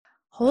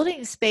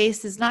Holding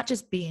space is not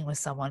just being with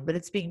someone, but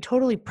it's being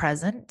totally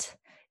present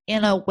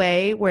in a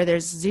way where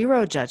there's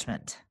zero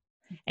judgment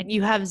and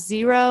you have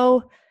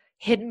zero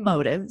hidden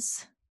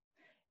motives,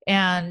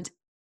 and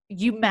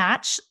you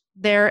match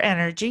their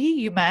energy,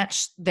 you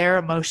match their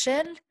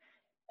emotion,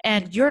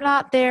 and you're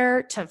not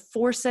there to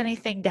force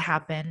anything to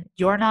happen.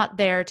 You're not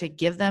there to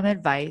give them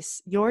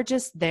advice. You're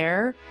just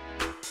there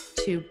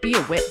to be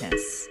a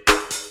witness.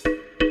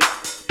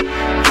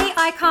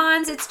 Hey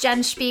icons, it's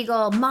Jen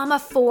Spiegel, mama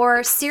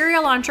 4,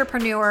 serial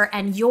entrepreneur,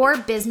 and your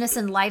business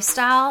and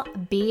lifestyle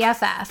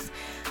BFF.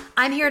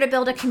 I'm here to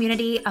build a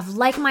community of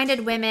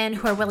like-minded women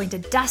who are willing to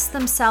dust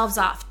themselves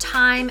off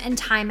time and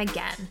time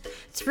again.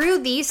 Through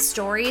these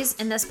stories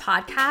in this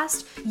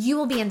podcast, you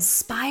will be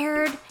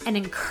inspired and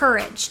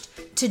encouraged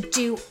to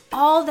do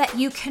all that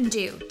you can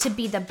do to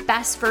be the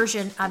best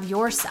version of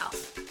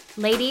yourself.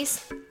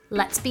 Ladies,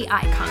 let's be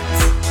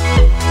icons.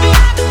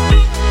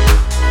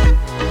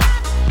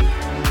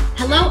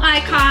 Hello,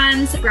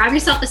 icons. Grab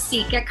yourself a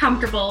seat, get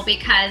comfortable,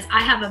 because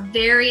I have a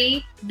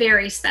very,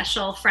 very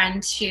special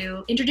friend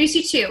to introduce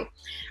you to.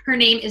 Her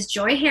name is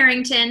Joy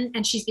Harrington,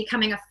 and she's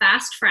becoming a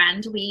fast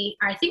friend.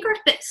 I think we're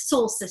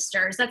soul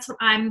sisters. That's what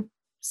I'm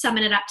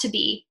summing it up to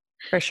be.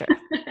 For sure.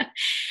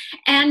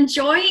 And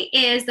Joy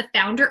is the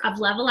founder of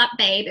Level Up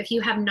Babe. If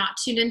you have not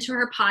tuned into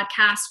her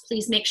podcast,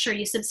 please make sure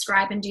you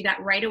subscribe and do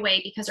that right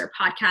away, because her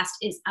podcast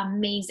is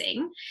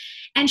amazing.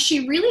 And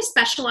she really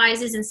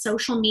specializes in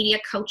social media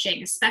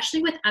coaching,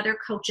 especially with other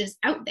coaches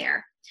out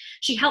there.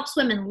 She helps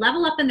women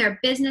level up in their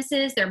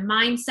businesses, their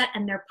mindset,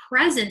 and their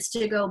presence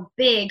to go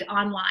big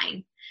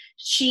online.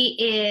 She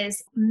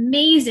is an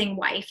amazing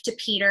wife to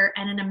Peter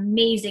and an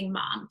amazing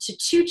mom to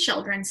 2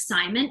 children,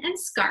 Simon and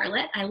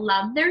Scarlett. I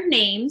love their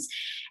names.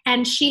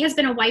 And she has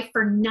been a wife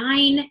for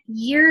 9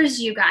 years,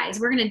 you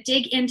guys. We're going to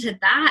dig into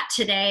that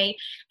today.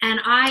 And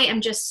I am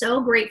just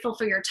so grateful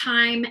for your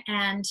time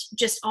and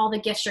just all the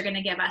gifts you're going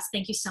to give us.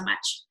 Thank you so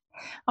much.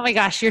 Oh my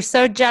gosh, you're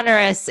so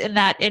generous in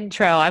that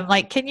intro. I'm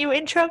like, can you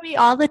intro me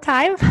all the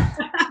time?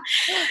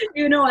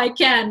 You know I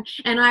can,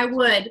 and I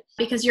would,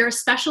 because you're a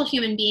special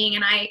human being,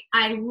 and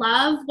I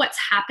love what's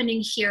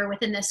happening here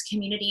within this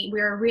community.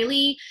 We're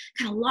really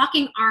kind of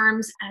locking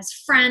arms as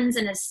friends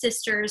and as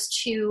sisters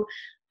to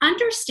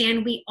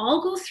understand we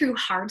all go through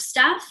hard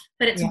stuff,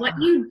 but it's what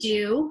you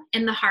do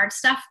in the hard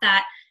stuff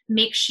that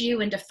makes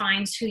you and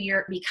defines who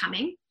you're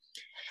becoming.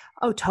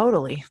 Oh,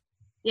 totally.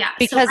 Yeah.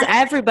 Because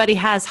everybody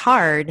has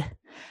hard,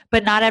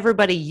 but not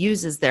everybody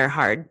uses their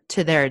hard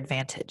to their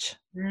advantage.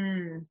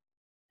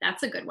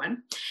 That's a good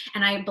one.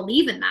 And I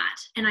believe in that.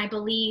 And I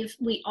believe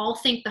we all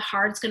think the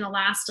hard's going to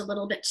last a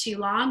little bit too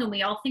long, and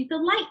we all think the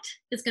light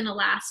is going to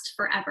last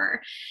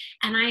forever.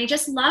 And I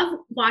just love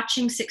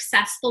watching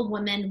successful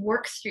women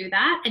work through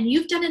that. And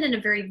you've done it in a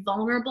very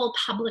vulnerable,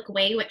 public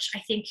way, which I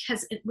think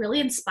has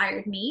really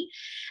inspired me.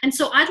 And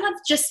so I'd love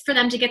just for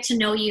them to get to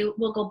know you.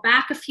 We'll go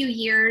back a few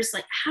years.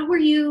 Like, how were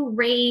you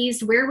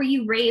raised? Where were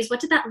you raised? What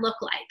did that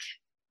look like?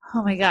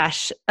 Oh my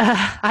gosh.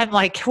 I'm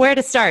like, where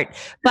to start?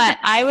 But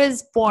I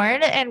was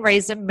born and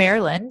raised in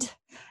Maryland,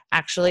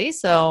 actually.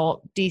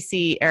 So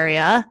DC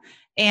area.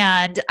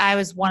 And I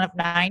was one of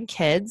 9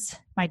 kids.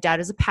 My dad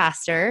is a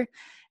pastor.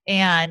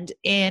 And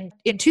in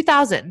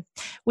 2000,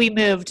 we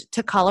moved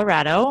to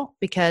Colorado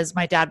because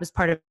my dad was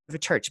part of a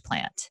church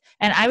plant.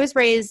 And I was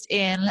raised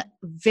in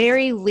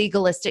very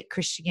legalistic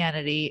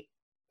Christianity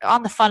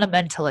on the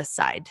fundamentalist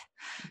side.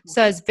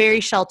 So I was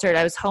very sheltered.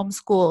 I was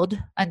homeschooled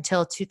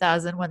until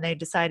 2000 when they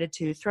decided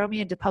to throw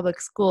me into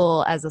public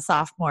school as a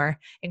sophomore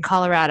in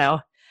Colorado.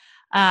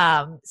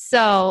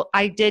 So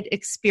I did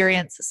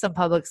experience some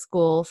public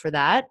school for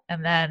that,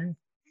 and then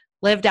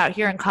lived out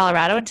here in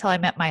Colorado until I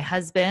met my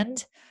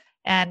husband,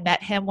 and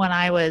met him when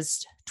I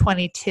was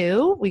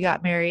 22. We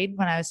got married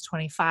when I was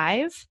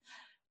 25,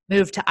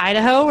 moved to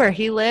Idaho where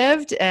he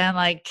lived, and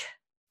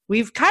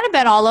we've kind of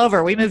been all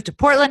over. We moved to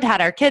Portland, had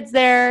our kids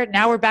there.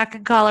 Now we're back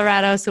in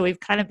Colorado. So we've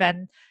kind of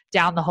been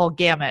down the whole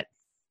gamut.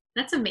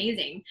 That's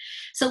amazing.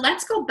 So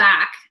let's go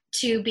back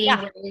to being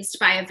raised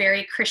by a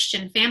very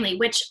Christian family,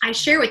 which I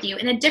share with you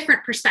in a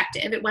different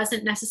perspective. It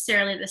wasn't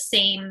necessarily the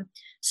same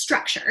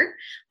structure,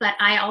 but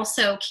I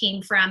also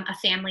came from a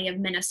family of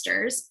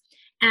ministers.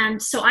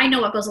 And so I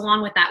know what goes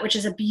along with that, which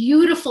is a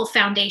beautiful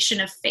foundation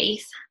of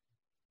faith.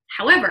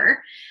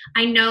 However,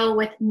 I know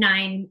with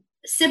 9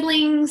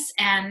 siblings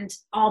and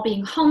all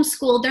being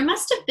homeschooled, there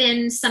must have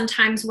been some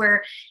times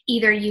where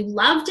either you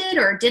loved it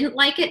or didn't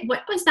like it.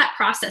 What was that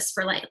process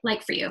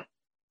like for you?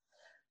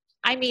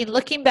 I mean,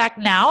 looking back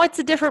now, it's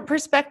a different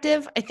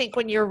perspective. I think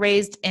when you're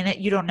raised in it,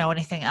 you don't know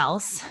anything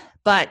else,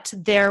 but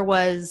there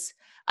was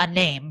a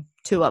name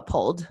to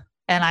uphold.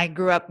 And I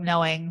grew up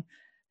knowing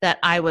that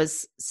I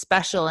was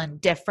special and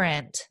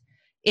different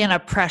in a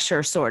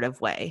pressure sort of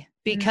way,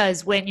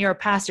 because when you're a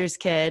pastor's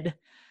kid,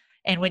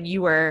 and when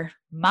you were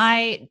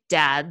my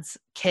dad's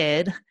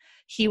kid,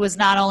 he was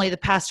not only the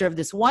pastor of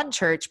this one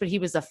church, but he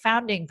was a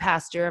founding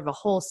pastor of a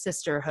whole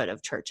sisterhood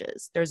of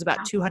churches. There's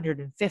about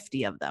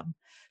 250 of them.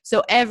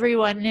 So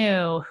everyone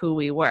knew who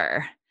we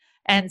were.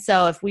 And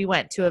so if we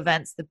went to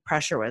events, the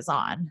pressure was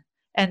on.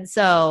 And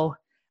so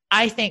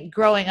I think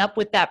growing up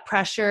with that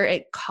pressure,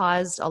 it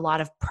caused a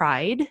lot of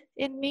pride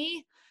in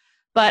me,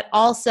 but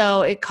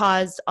also it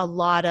caused a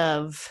lot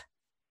of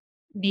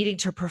needing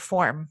to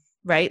perform,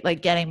 right?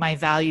 Like getting my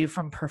value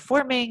from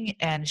performing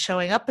and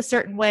showing up a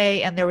certain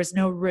way. And there was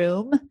no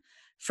room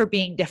for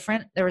being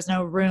different. There was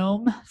no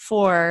room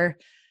for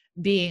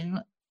being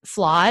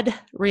flawed,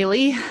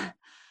 really.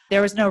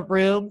 There was no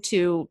room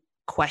to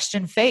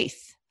question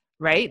faith,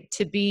 right?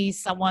 To be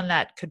someone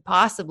that could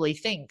possibly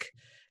think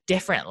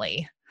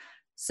differently.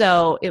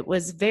 So it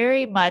was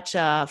very much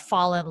a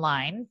fall in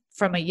line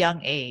from a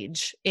young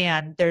age,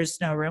 and there's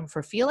no room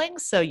for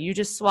feelings. So you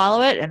just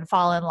swallow it and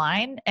fall in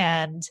line.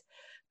 And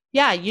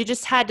yeah, you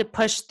just had to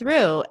push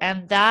through.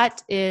 And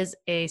that is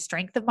a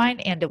strength of mine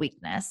and a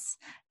weakness.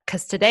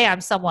 Because today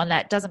I'm someone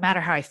that doesn't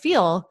matter how I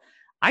feel,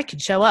 I can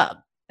show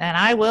up and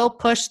I will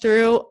push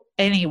through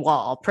any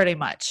wall pretty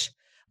much.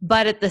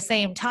 But at the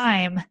same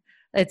time,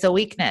 it's a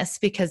weakness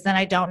because then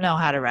I don't know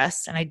how to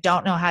rest and I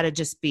don't know how to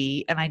just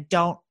be, and I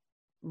don't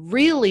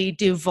really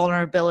do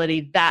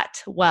vulnerability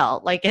that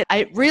well. Like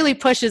it really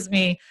pushes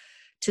me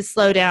to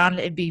slow down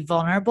and be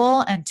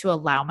vulnerable and to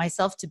allow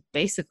myself to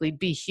basically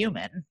be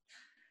human.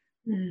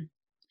 Mm.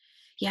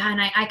 Yeah.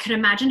 And I could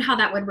imagine how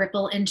that would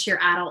ripple into your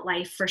adult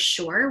life for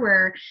sure,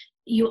 where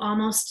you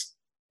almost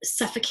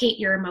suffocate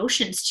your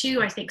emotions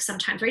too. I think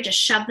sometimes, right? Just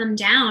shove them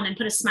down and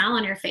put a smile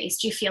on your face.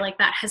 Do you feel like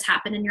that has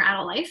happened in your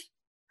adult life?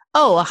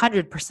 Oh,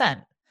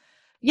 100%.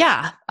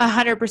 Yeah,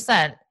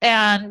 100%.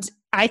 And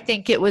I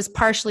think it was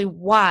partially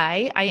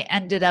why I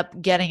ended up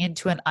getting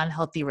into an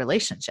unhealthy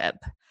relationship,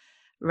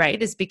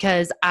 right? Is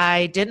because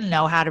I didn't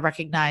know how to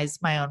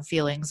recognize my own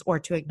feelings or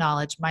to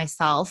acknowledge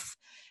myself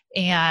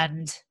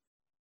and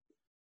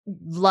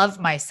love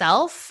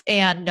myself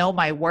and know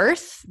my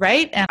worth,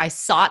 right? And I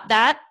sought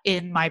that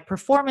in my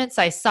performance.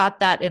 I sought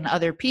that in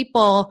other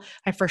people.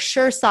 I for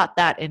sure sought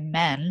that in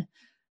men.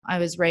 I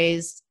was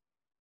raised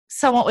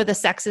somewhat with a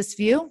sexist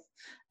view.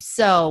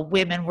 So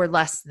women were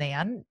less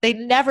than. They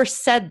never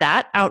said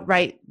that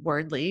outright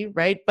wordly,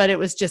 right? But it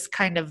was just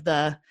kind of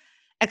the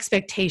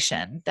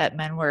expectation that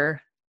men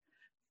were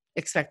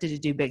expected to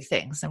do big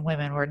things and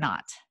women were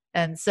not.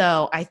 And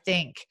so I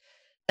think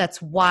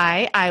that's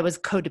why I was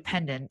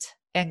codependent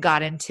and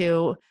got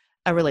into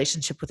a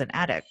relationship with an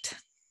addict,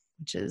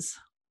 which is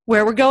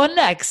where we're going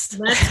next.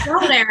 Let's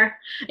go there.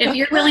 If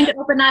you're willing to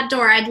open that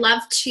door, I'd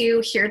love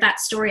to hear that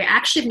story. I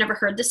actually have never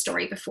heard this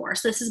story before,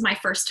 so this is my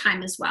first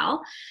time as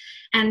well.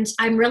 And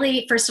I'm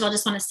really, first of all,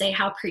 just want to say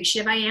how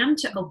appreciative I am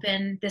to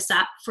open this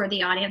up for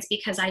the audience,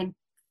 because I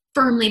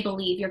firmly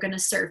believe you're going to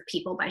serve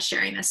people by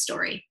sharing this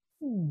story.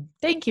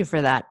 Thank you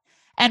for that.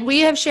 And we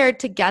have shared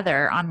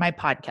together on my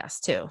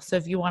podcast too. So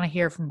if you want to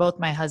hear from both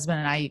my husband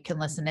and I, you can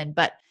listen in.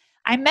 But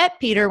I met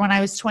Peter when I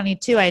was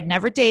 22. I had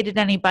never dated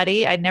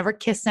anybody. I'd never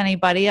kissed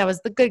anybody. I was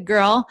the good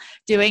girl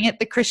doing it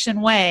the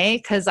Christian way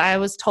because I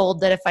was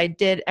told that if I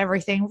did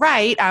everything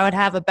right, I would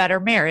have a better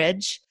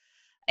marriage.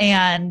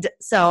 And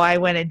so I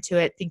went into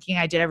it thinking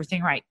I did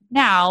everything right.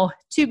 Now,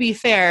 to be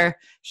fair,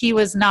 he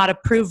was not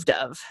approved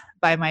of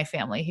by my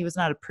family. He was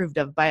not approved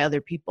of by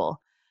other people.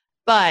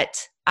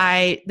 But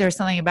there's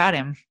something about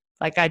him.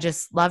 Like I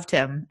just loved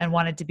him and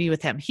wanted to be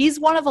with him. He's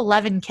one of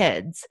 11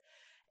 kids.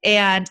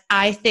 And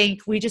I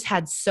think we just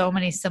had so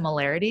many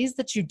similarities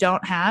that you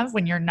don't have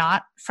when you're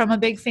not from a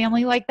big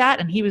family like that.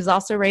 And he was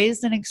also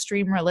raised in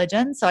extreme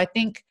religion. So I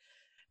think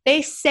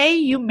they say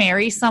you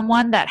marry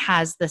someone that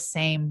has the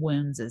same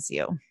wounds as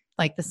you,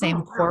 like the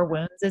same core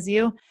wounds as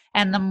you.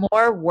 And the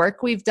more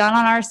work we've done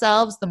on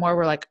ourselves, the more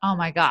we're like, oh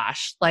my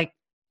gosh, like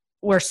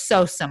we're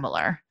so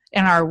similar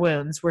in our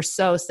wounds. We're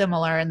so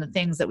similar in the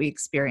things that we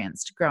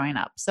experienced growing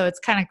up. So it's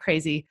kind of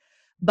crazy.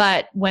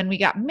 But when we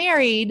got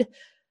married,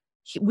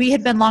 we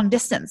had been long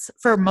distance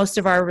for most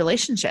of our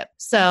relationship.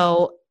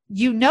 So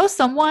you know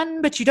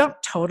someone, but you don't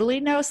totally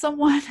know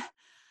someone.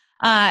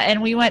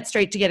 And we went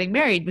straight to getting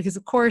married because,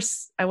 of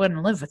course, I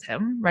wouldn't live with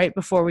him right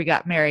before we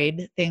got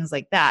married, things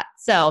like that.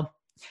 So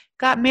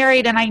got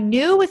married, and I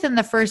knew within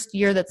the first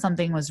year that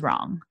something was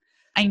wrong.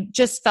 I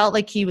just felt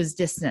like he was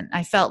distant.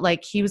 I felt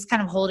like he was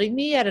kind of holding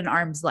me at an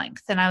arm's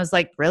length. And I was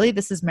like, really,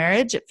 this is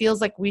marriage? It feels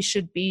like we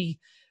should be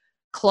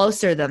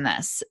closer than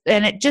this.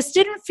 And it just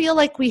didn't feel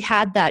like we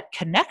had that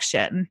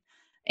connection.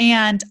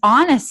 And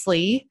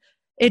honestly,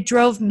 it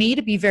drove me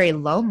to be very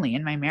lonely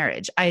in my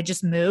marriage. I had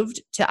just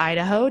moved to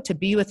Idaho to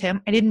be with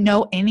him. I didn't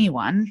know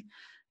anyone.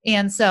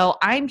 And so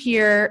I'm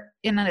here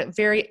in a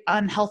very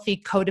unhealthy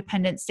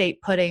codependent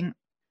state, putting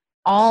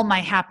all my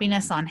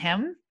happiness on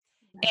him.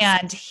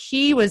 And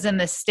he was in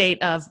this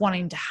state of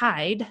wanting to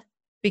hide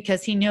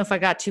because he knew if I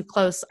got too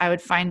close, I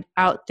would find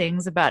out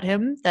things about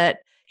him that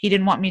he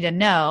didn't want me to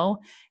know.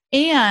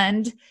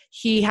 And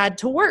he had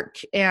to work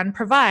and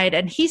provide,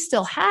 and he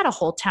still had a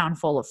whole town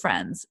full of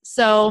friends.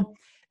 So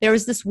there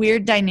was this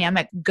weird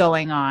dynamic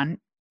going on.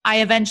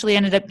 I eventually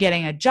ended up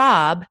getting a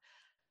job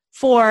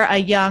for a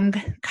young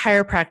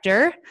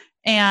chiropractor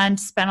and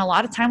spent a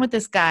lot of time with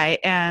this guy,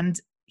 and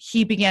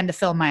he began to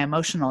fill my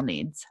emotional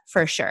needs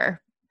for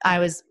sure. I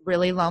was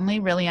really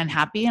lonely, really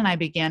unhappy, and I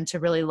began to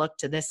really look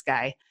to this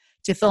guy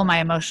to fill my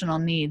emotional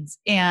needs.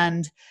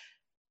 And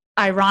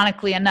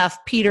ironically enough,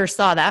 Peter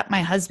saw that,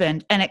 my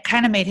husband, and it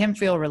kind of made him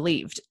feel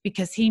relieved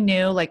because he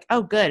knew like,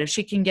 oh, good, if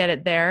she can get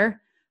it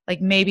there,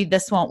 like maybe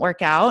this won't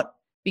work out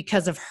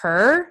because of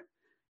her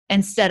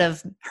instead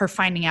of her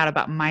finding out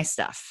about my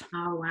stuff.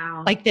 Oh,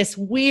 wow. Like this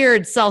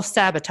weird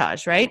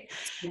self-sabotage, right?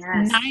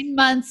 Yes. 9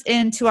 months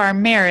into our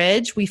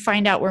marriage, we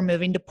find out we're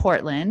moving to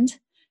Portland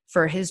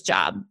for his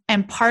job.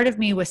 And part of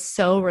me was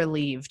so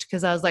relieved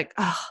because I was like,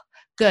 oh,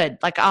 good.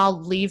 Like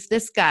I'll leave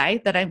this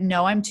guy that I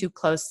know I'm too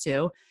close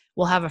to.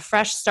 We'll have a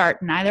fresh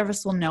start. Neither of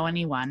us will know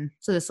anyone.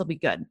 So this will be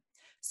good.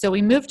 So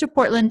we moved to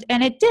Portland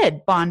and it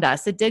did bond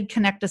us. It did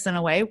connect us in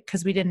a way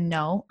because we didn't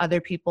know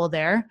other people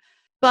there.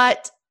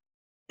 But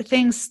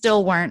things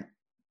still weren't,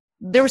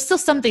 there was still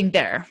something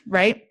there,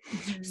 right?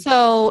 Mm-hmm.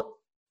 So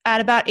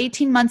at about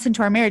 18 months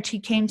into our marriage, he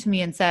came to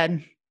me and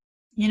said,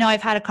 you know,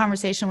 I've had a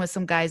conversation with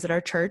some guys at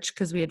our church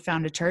because we had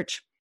found a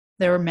church.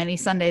 There were many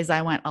Sundays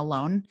I went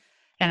alone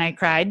and I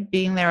cried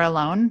being there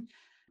alone.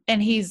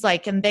 And he's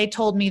like, and they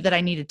told me that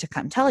I needed to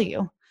come tell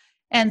you.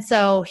 And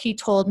so he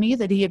told me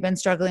that he had been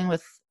struggling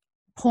with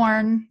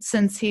porn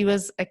since he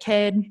was a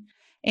kid,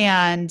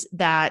 and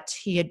that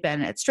he had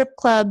been at strip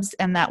clubs,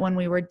 and that when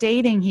we were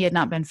dating, he had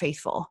not been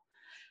faithful.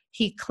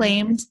 He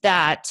claimed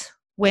that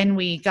when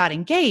we got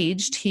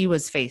engaged, he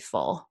was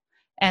faithful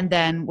and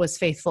then was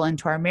faithful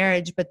into our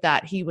marriage, but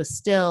that he was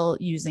still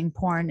using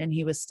porn and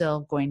he was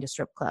still going to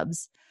strip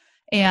clubs.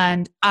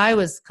 And I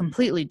was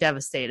completely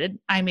devastated.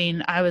 I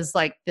mean, I was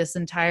like, this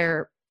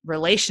entire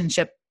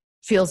relationship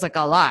feels like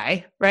a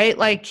lie, right?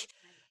 Like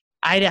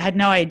I had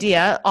no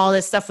idea all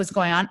this stuff was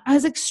going on. I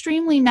was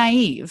extremely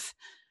naive.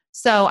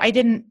 So I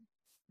didn't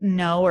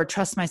know or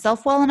trust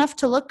myself well enough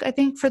to look, I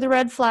think, for the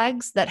red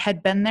flags that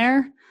had been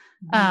there.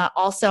 Mm-hmm.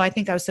 Also, I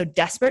think I was so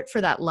desperate for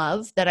that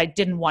love that I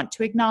didn't want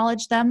to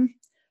acknowledge them.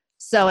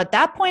 So at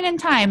that point in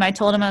time, I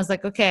told him, I was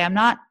like, okay, I'm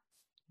not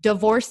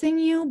divorcing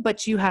you,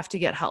 but you have to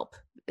get help.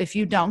 If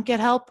you don't get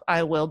help,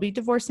 I will be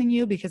divorcing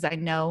you because I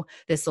know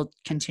this will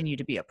continue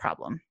to be a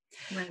problem.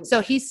 Right.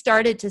 So he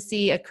started to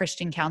see a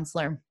Christian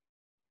counselor.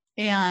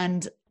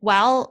 And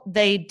while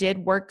they did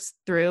work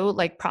through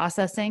like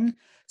processing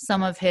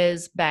some of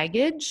his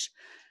baggage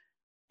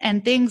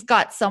and things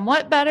got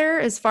somewhat better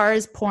as far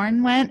as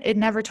porn went, it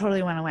never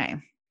totally went away.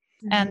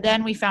 Mm-hmm. And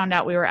then we found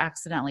out we were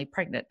accidentally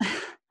pregnant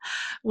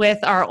with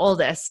our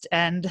oldest.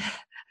 And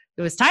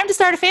it was time to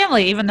start a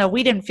family, even though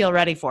we didn't feel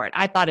ready for it.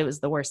 I thought it was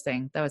the worst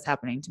thing that was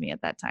happening to me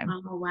at that time.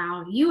 Oh,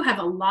 wow. You have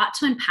a lot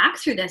to unpack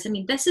through this. I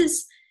mean, this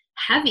is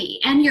heavy,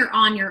 and you're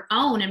on your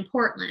own in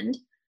Portland.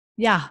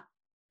 Yeah.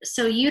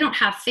 So you don't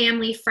have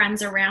family,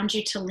 friends around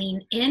you to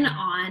lean in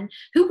on.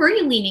 Who were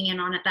you leaning in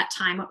on at that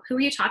time? Who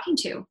were you talking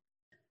to?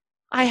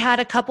 I had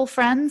a couple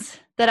friends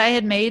that I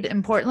had made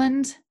in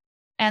Portland,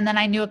 and then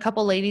I knew a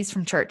couple ladies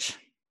from church.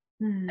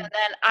 And then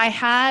I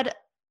had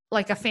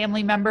like a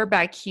family member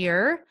back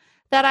here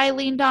that I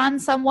leaned on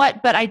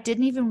somewhat, but I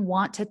didn't even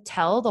want to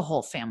tell the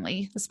whole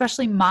family,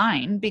 especially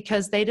mine,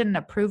 because they didn't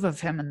approve of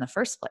him in the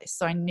first place.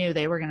 So I knew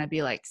they were going to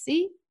be like,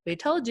 see, we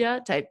told you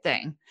type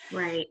thing.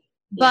 Right.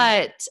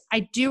 But I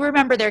do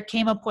remember there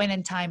came a point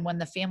in time when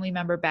the family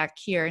member back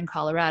here in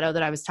Colorado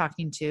that I was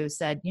talking to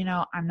said, you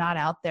know, I'm not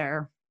out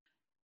there.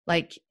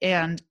 Like,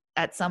 and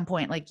at some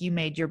point, like, you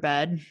made your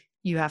bed,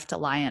 you have to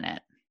lie in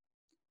it.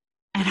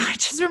 And I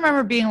just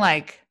remember being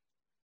like,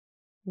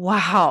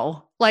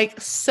 wow, like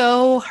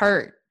so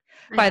hurt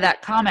by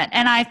that comment.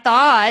 And I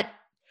thought,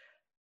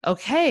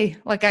 okay,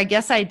 like, I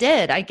guess I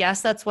did. I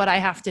guess that's what I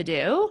have to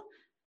do.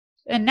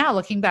 And now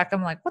looking back,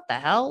 I'm like, what the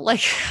hell?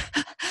 Like,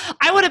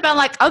 I would have been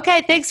like,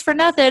 okay, thanks for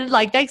nothing.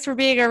 Like, thanks for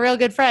being a real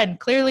good friend.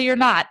 Clearly you're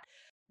not.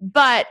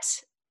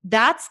 But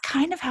that's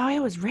kind of how I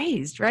was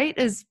raised, right?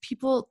 Is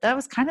people, that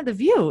was kind of the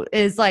view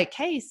is like,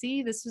 hey,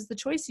 see, this was the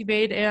choice you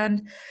made.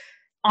 And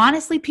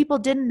honestly, people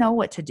didn't know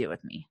what to do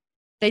with me.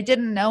 They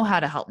didn't know how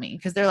to help me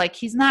because they're like,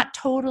 he's not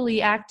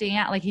totally acting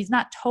out, like he's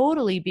not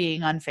totally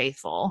being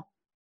unfaithful.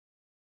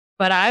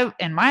 But I,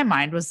 in my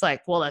mind, was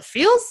like, well, it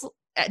feels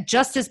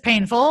just as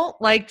painful.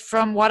 Like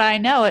from what I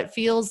know, it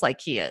feels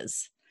like he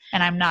is.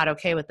 And I'm not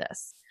okay with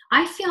this.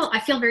 I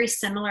feel very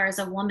similar as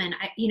a woman.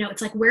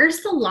 It's like,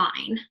 where's the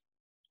line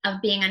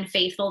of being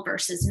unfaithful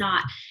versus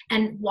not?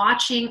 And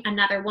watching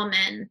another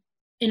woman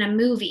in a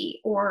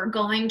movie or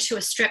going to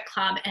a strip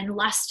club and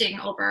lusting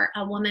over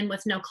a woman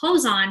with no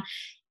clothes on,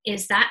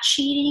 is that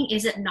cheating?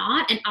 Is it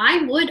not? And I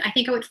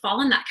think I would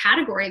fall in that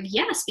category of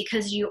yes,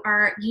 because you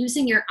are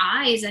using your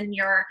eyes and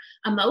your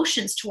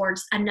emotions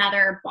towards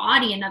another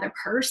body, another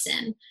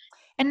person.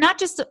 And not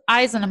just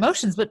eyes and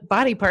emotions, but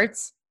body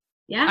parts.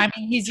 Yeah. I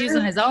mean, he's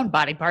using his own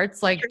body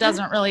parts, like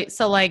doesn't really.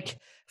 So like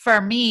for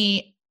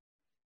me,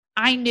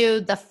 I knew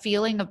the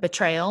feeling of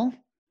betrayal.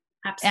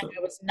 Absolutely. And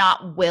I was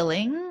not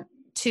willing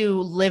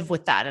to live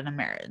with that in a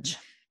marriage.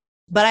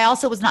 But I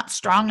also was not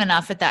strong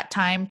enough at that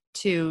time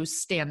to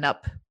stand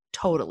up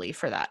totally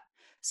for that.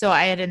 So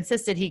I had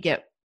insisted he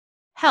get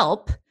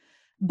help,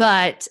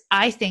 but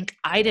I think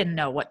I didn't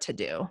know what to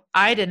do.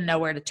 I didn't know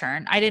where to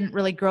turn. I didn't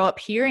really grow up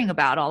hearing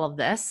about all of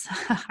this.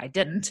 I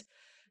didn't.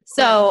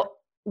 So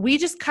we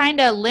just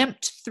kind of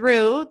limped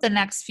through the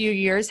next few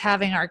years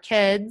having our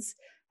kids.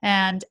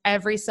 And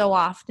every so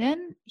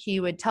often he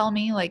would tell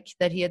me like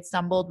that he had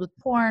stumbled with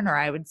porn, or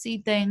I would see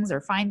things or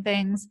find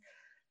things.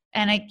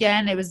 And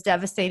again, it was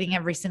devastating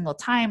every single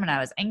time. And I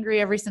was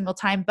angry every single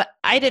time, but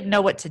I didn't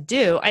know what to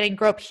do. I didn't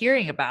grow up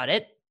hearing about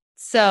it.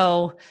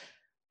 So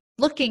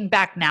looking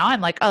back now,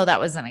 I'm like, oh, that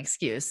was an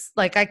excuse.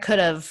 Like I could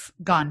have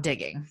gone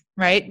digging,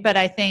 right? But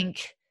I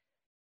think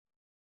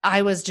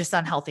I was just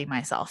unhealthy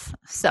myself.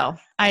 So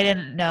I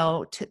didn't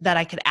know that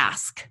I could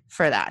ask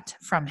for that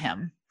from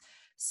him.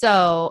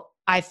 So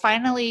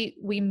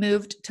we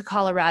moved to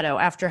Colorado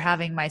after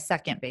having my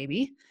second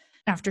baby.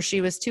 After she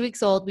was 2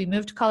 weeks old, we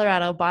moved to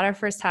Colorado, bought our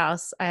first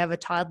house. I have a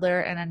toddler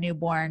and a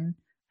newborn.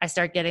 I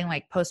start getting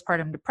like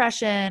postpartum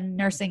depression,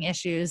 nursing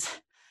issues.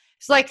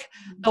 It's like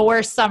the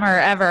worst summer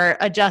ever,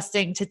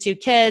 adjusting to 2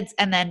 kids.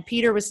 And then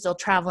Peter was still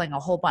traveling a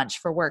whole bunch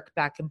for work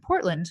back in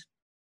Portland.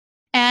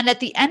 And at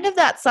the end of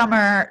that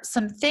summer,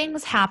 some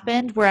things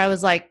happened where I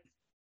was like,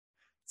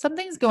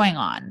 something's going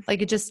on.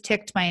 Like it just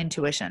ticked my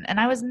intuition.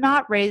 And I was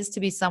not raised to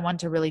be someone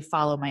to really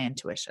follow my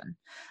intuition.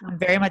 I'm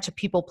very much a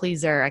people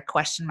pleaser. I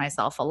question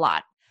myself a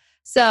lot.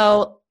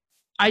 So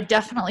I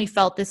definitely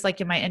felt this like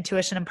in my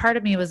intuition. And part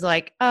of me was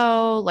like,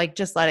 oh, like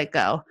just let it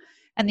go.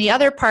 And the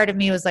other part of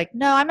me was like,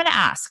 no, I'm going to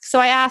ask. So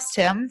I asked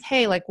him,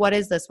 hey, like, what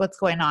is this? What's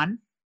going on?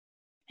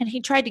 And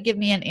he tried to give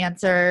me an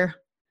answer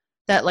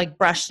that like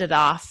brushed it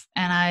off.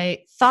 And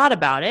I thought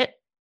about it.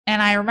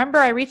 And I remember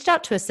I reached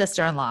out to a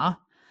sister-in-law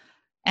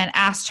and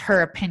asked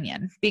her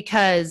opinion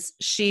because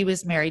she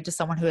was married to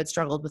someone who had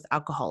struggled with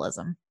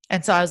alcoholism.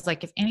 And so I was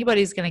like, if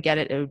anybody's going to get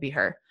it, it would be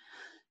her.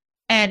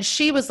 And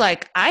she was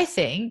like, I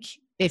think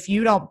if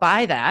you don't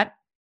buy that,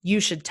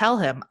 you should tell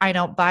him, I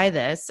don't buy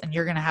this. And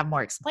you're going to have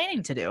more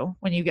explaining to do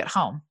when you get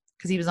home,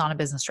 because he was on a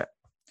business trip.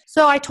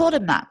 So I told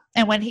him that.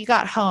 And when he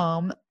got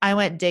home, I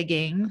went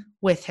digging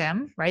with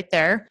him right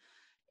there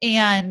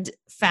and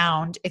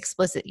found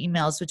explicit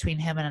emails between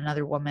him and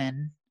another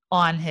woman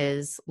on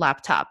his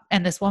laptop.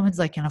 And this woman's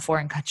like in a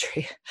foreign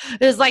country.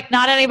 It was like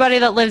not anybody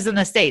that lives in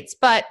the States.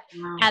 But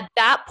at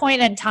that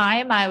point in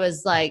time, I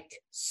was like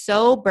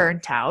so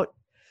burnt out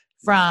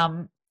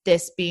from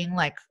this being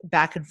like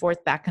back and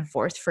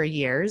forth for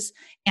years.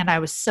 And I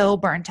was so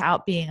burnt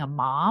out being a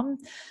mom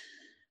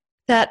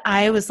that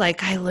I was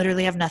like, I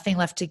literally have nothing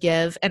left to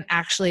give. And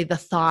actually the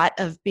thought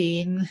of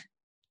being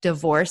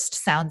divorced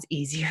sounds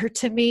easier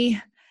to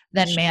me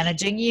than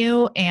managing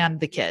you and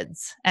the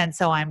kids. And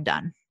so I'm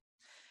done.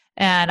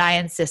 And I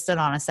insisted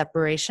on a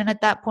separation at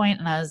that point.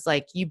 And I was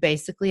like, you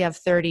basically have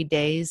 30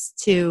 days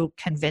to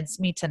convince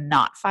me to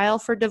not file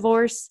for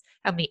divorce.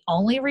 And the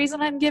only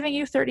reason I'm giving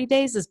you 30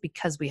 days is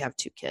because we have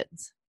 2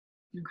 kids.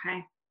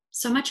 Okay.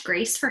 So much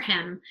grace for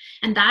him.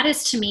 And that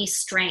is to me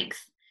strength.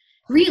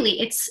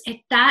 Really,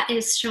 that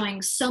is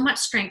showing so much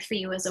strength for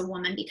you as a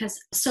woman, because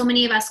so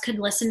many of us could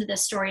listen to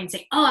this story and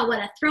say, oh, I would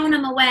have thrown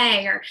him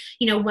away, or,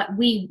 you know, what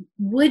we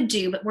would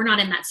do, but we're not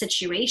in that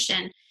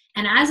situation.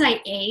 And as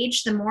I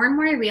age, the more and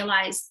more I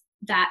realize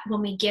that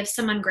when we give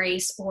someone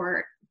grace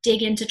or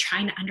dig into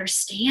trying to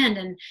understand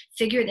and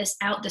figure this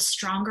out, the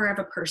stronger of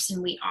a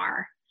person we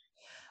are.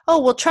 Oh,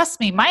 well, trust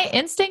me, my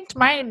instinct,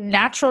 my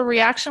natural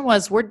reaction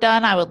was, we're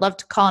done. I would love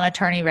to call an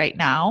attorney right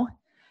now.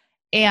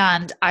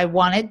 And I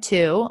wanted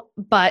to,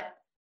 but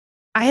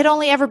I had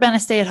only ever been a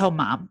stay-at-home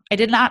mom. I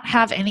did not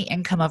have any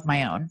income of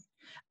my own.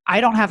 I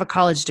don't have a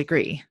college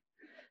degree.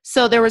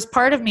 So there was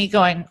part of me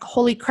going,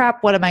 holy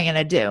crap, what am I going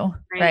to do?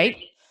 Right?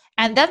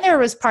 And then there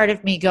was part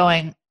of me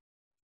going,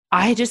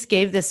 I just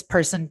gave this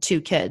person 2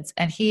 kids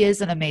and he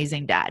is an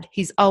amazing dad.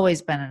 He's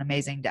always been an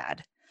amazing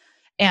dad.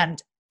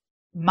 And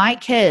my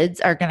kids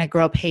are going to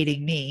grow up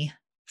hating me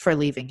for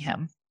leaving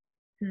him.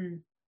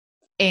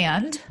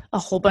 And a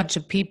whole bunch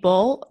of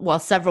people, well,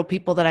 several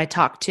people that I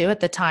talked to at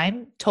the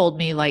time told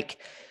me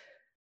like,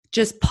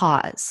 just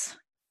pause.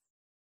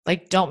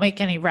 Like, don't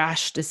make any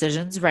rash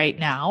decisions right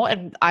now.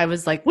 And I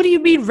was like, what do you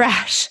mean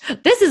rash?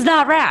 This is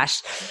not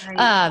rash.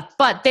 Right.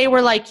 But they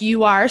were like,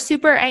 you are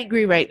super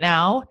angry right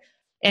now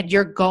and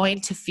you're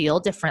going to feel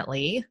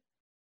differently.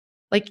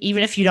 Like,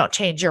 even if you don't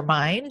change your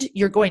mind,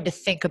 you're going to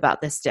think about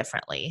this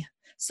differently.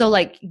 So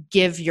like,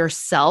 give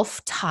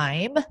yourself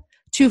time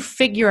to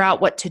figure out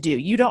what to do.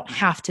 You don't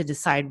have to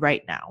decide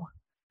right now.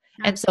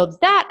 And so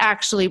that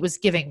actually was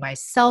giving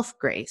myself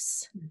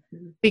grace,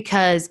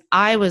 because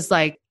I was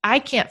like, I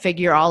can't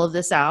figure all of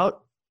this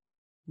out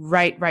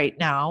right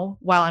now,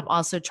 while I'm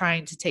also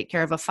trying to take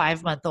care of a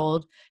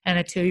 5-month-old and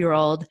a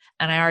 2-year-old,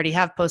 and I already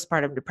have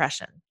postpartum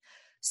depression.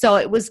 So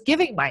it was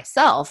giving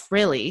myself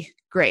really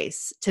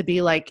grace to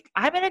be like,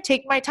 I'm going to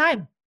take my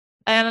time.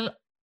 And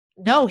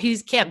no, he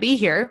can't be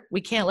here.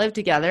 We can't live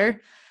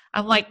together.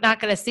 I'm like not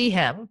going to see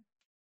him,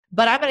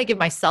 but I'm going to give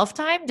myself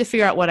time to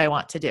figure out what I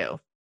want to do.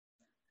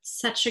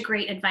 Such a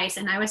great advice.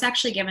 And I was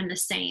actually given the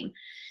same.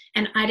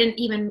 And I didn't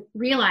even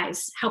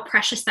realize how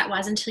precious that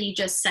was until you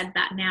just said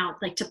that now,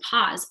 like to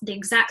pause. The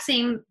exact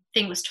same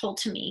thing was told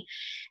to me.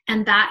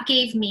 And that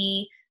gave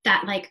me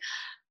that like,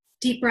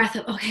 Deep breath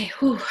of, okay,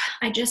 whew,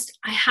 I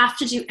have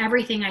to do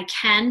everything I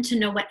can to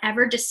know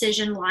whatever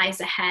decision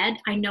lies ahead,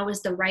 I know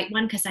is the right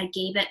one because I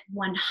gave it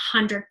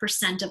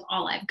 100% of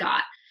all I've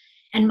got.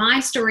 And my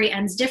story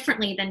ends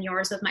differently than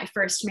yours with my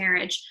first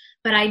marriage.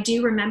 But I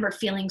do remember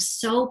feeling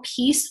so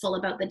peaceful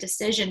about the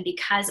decision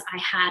because I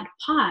had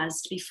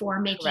paused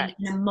before making Correct.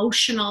 an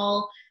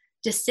emotional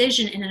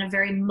decision in a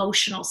very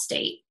emotional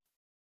state.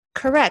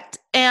 Correct.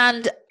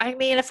 And I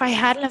mean, if I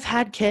hadn't have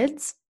had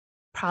kids,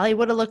 probably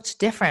would have looked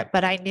different,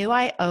 but I knew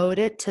I owed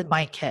it to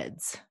my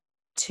kids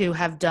to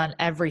have done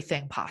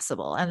everything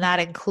possible. And that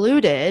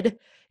included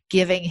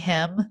giving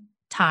him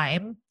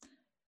time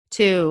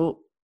to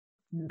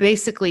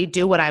basically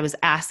do what I was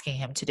asking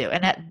him to do.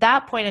 And at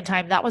that point in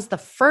time, that was the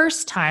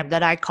first time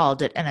that I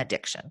called it an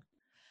addiction.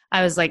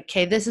 I was like,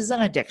 okay, this is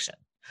an addiction.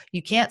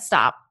 You can't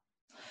stop.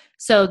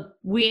 So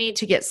we need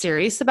to get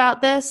serious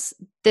about this.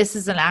 This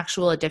is an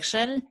actual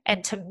addiction.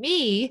 And to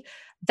me,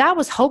 that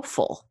was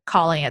hopeful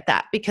calling it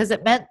that because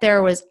it meant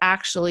there was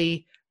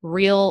actually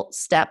real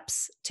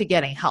steps to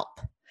getting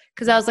help.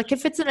 Because I was like,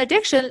 if it's an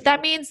addiction,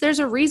 that means there's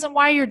a reason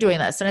why you're doing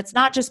this. And it's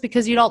not just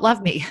because you don't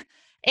love me.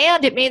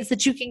 And it means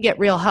that you can get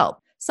real help.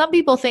 Some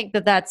people think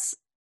that that's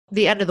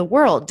the end of the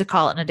world to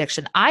call it an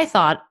addiction. I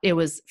thought it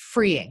was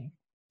freeing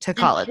to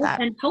call it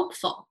that. And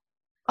hopeful.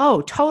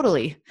 Oh,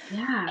 totally.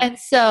 Yeah. And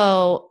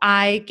so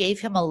I gave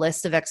him a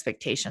list of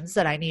expectations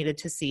that I needed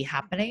to see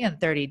happening in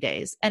 30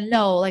 days. And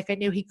no, like I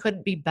knew he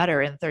couldn't be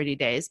better in 30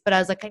 days, but I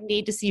was like, I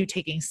need to see you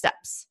taking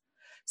steps.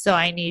 So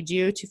I need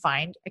you to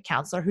find a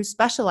counselor who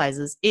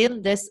specializes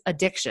in this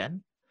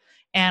addiction.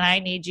 And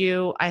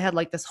I had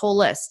like this whole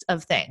list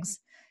of things.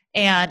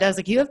 And I was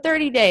like, you have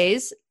 30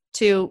 days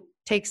to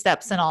take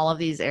steps in all of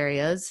these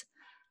areas,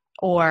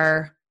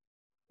 or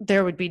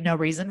there would be no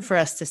reason for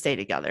us to stay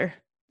together.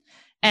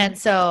 And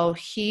so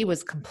he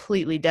was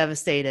completely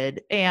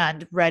devastated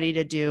and ready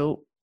to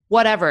do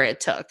whatever it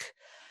took.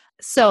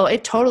 So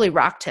it totally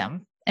rocked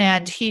him.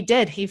 And he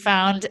did. He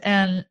found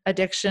an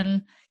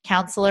addiction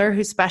counselor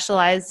who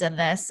specialized in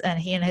this. And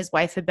he and his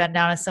wife had been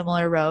down a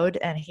similar road.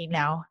 And he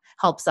now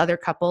helps other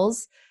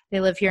couples. They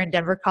live here in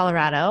Denver,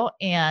 Colorado.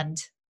 And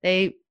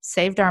they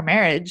saved our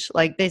marriage.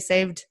 Like they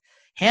saved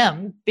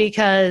him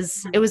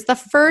because it was the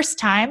first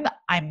time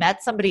I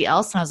met somebody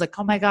else. And I was like,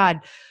 oh my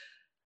God,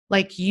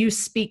 like you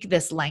speak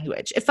this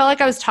language. It felt like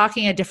I was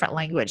talking a different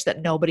language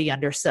that nobody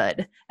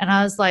understood. And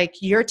I was like,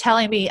 you're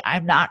telling me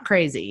I'm not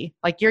crazy.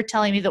 Like you're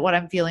telling me that what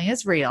I'm feeling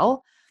is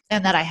real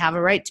and that I have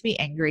a right to be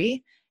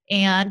angry.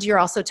 And you're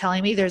also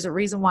telling me there's a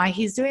reason why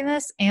he's doing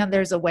this and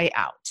there's a way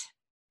out.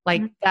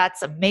 Like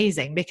that's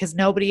amazing because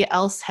nobody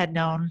else had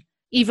known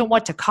even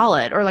what to call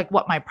it or like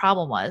what my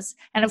problem was.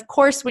 And of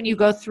course, when you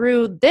go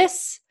through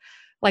this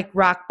like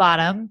rock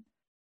bottom,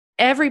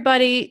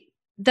 everybody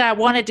that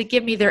wanted to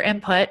give me their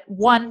input,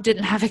 one,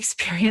 didn't have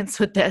experience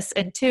with this,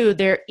 and two,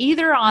 they're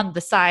either on the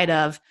side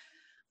of,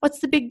 what's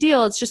the big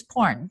deal? It's just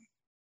porn.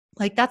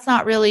 Like, that's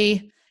not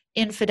really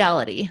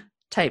infidelity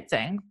type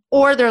thing.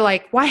 Or they're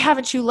like, why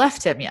haven't you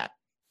left him yet?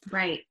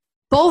 Right.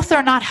 Both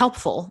are not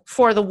helpful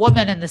for the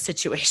woman in the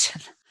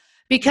situation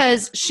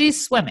because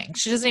she's swimming.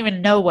 She doesn't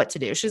even know what to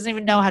do. She doesn't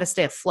even know how to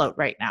stay afloat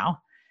right now.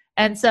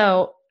 And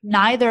so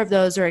neither of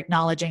those are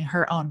acknowledging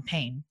her own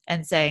pain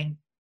and saying,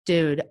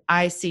 dude,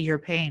 I see your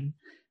pain.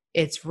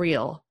 It's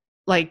real.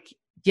 Like,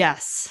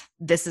 yes,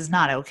 this is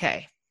not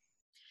okay.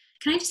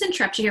 Can I just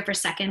interrupt you here for a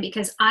second?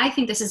 Because I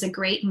think this is a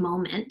great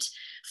moment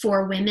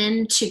for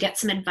women to get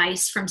some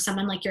advice from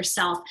someone like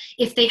yourself.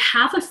 If they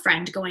have a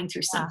friend going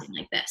through something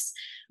like this,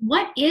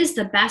 what is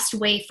the best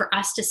way for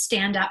us to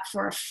stand up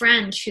for a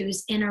friend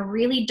who's in a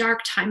really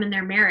dark time in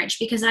their marriage?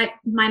 Because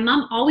my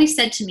mom always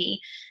said to me,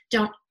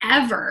 don't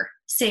ever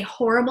say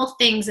horrible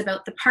things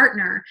about the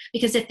partner,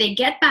 because if they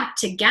get back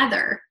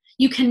together,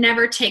 you can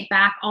never take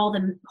back all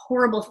the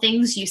horrible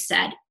things you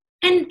said.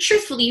 And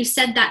truthfully, you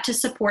said that to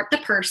support the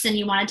person.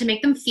 You wanted to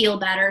make them feel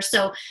better.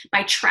 So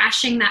by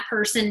trashing that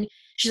person,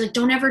 she's like,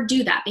 don't ever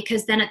do that,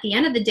 because then at the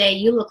end of the day,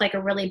 you look like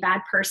a really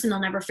bad person.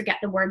 They'll never forget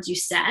the words you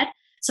said.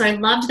 So I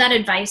loved that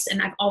advice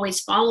and I've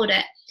always followed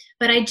it.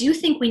 But I do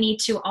think we need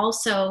to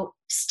also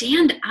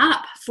stand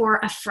up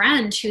for a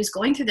friend who's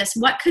going through this.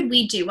 What could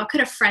we do? What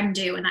could a friend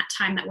do in that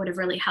time that would have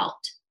really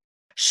helped?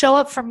 Show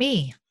up for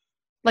me.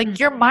 Like,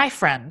 you're my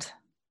friend.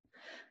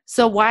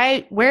 So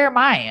where am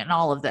I in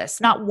all of this?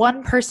 Not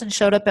one person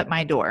showed up at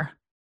my door.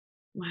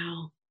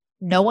 Wow.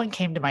 No one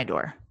came to my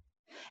door.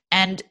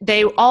 And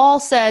they all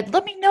said,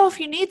 let me know if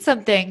you need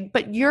something,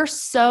 but you're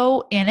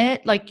so in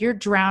it, like you're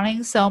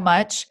drowning so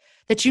much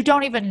that you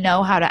don't even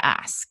know how to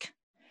ask.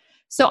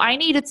 So I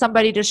needed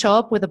somebody to show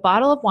up with a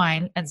bottle of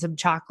wine and some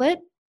chocolate.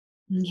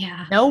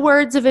 Yeah. No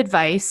words of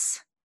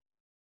advice,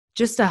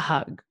 just a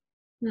hug.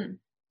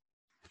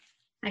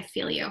 I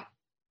feel you.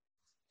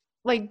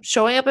 Like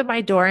showing up at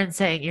my door and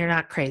saying, you're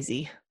not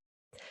crazy.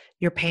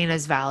 Your pain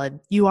is valid.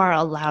 You are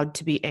allowed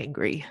to be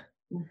angry.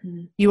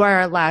 Mm-hmm. You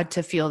are allowed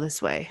to feel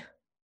this way.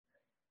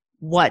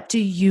 What do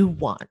you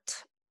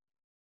want?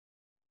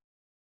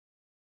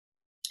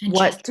 And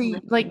What do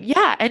you like?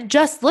 Yeah. And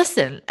just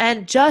listen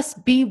and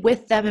just be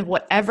with them in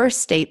whatever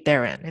state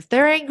they're in. If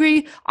they're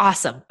angry,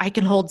 awesome. I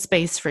can hold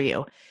space for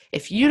you.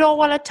 If you don't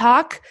want to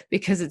talk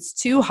because it's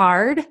too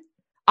hard,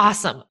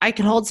 awesome. I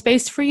can hold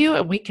space for you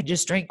and we can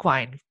just drink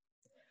wine.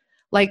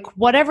 Like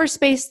whatever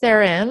space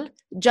they're in,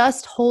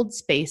 just hold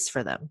space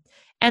for them.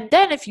 And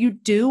then if you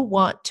do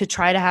want to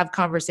try to have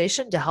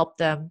conversation to help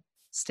them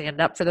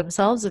stand up for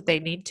themselves if they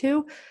need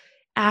to,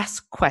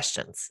 ask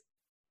questions.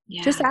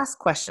 Yeah. Just ask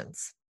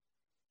questions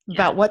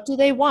about what do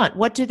they want?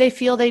 What do they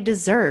feel they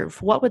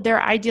deserve? What would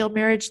their ideal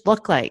marriage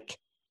look like?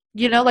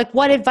 You know, like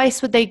what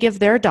advice would they give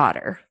their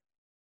daughter?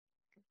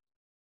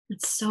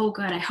 It's so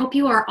good. I hope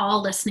you are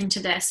all listening to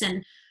this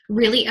and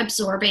really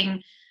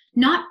absorbing.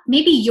 Not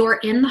maybe you're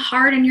in the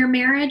heart in your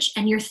marriage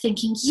and you're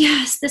thinking,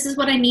 yes, this is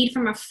what I need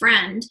from a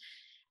friend.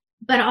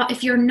 But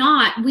if you're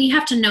not, we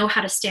have to know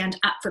how to stand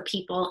up for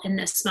people in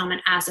this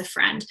moment as a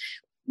friend.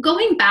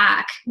 Going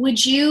back,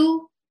 would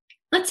you,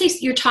 let's say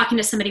you're talking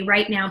to somebody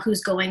right now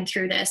who's going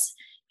through this.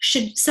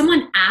 Should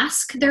someone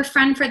ask their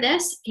friend for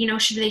this? You know,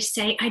 should they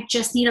say, I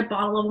just need a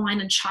bottle of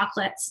wine and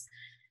chocolates?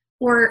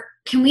 Or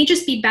can we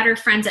just be better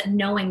friends at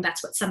knowing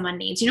that's what someone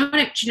needs? You know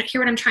what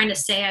hear what I'm trying to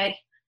say?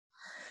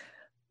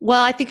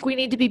 Well, I think we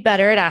need to be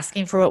better at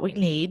asking for what we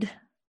need.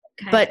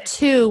 Okay. But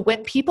two,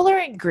 when people are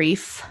in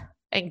grief,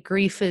 and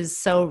grief is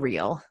so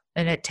real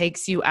and it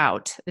takes you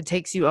out, it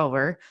takes you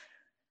over,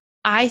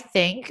 I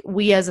think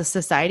we as a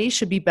society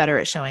should be better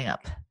at showing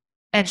up.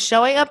 And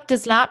showing up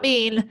does not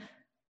mean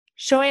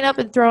showing up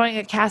and throwing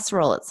a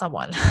casserole at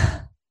someone.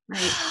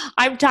 Right.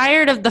 I'm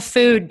tired of the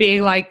food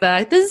being like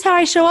that. This is how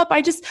I show up.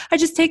 I just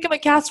take them a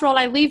casserole and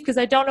I leave because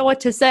I don't know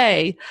what to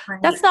say.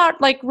 Right. That's not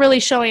like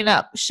really showing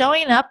up.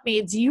 Showing up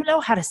means you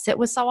know how to sit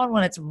with someone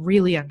when it's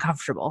really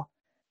uncomfortable.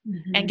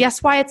 Mm-hmm. And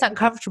guess why it's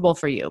uncomfortable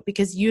for you?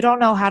 Because you don't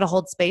know how to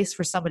hold space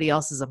for somebody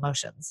else's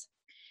emotions.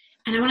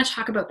 And I want to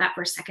talk about that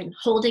for a second,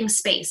 holding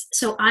space.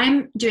 So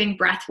I'm doing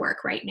breath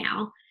work right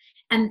now.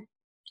 And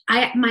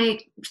my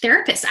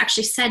therapist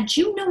actually said, do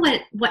you know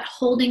what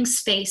holding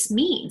space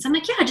means? I'm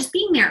like, yeah, just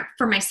being there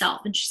for myself.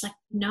 And she's like,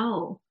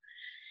 no.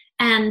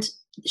 And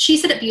she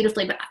said it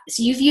beautifully, but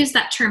so you've used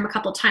that term a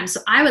couple of times.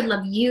 So I would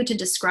love you to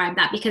describe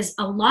that because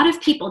a lot of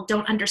people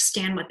don't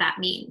understand what that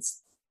means.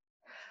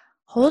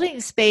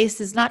 Holding space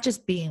is not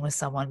just being with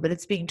someone, but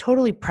it's being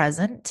totally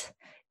present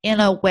in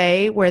a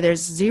way where there's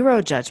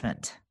zero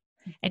judgment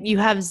and you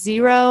have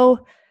zero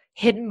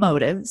hidden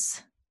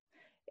motives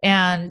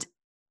and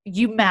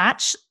you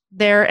match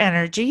their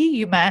energy,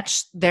 you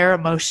match their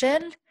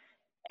emotion,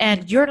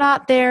 and you're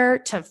not there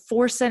to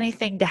force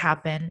anything to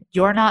happen.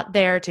 You're not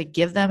there to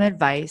give them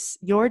advice.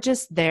 You're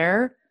just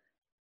there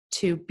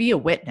to be a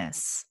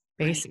witness,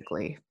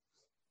 basically.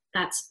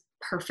 That's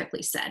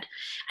perfectly said.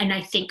 And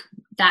I think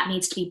that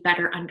needs to be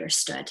better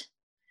understood.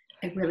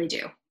 I really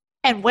do.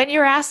 And when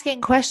you're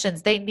asking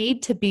questions, they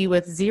need to be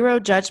with zero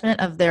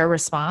judgment of their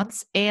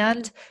response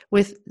and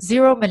with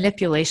zero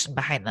manipulation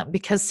behind them.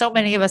 Because so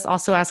many of us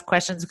also ask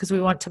questions because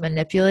we want to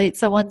manipulate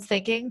someone's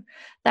thinking.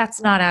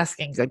 That's not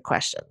asking good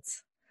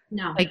questions.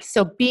 No. Like,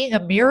 so being a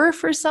mirror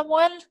for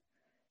someone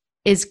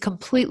is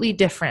completely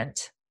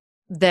different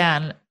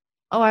than,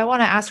 oh, I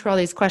want to ask her all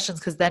these questions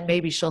because then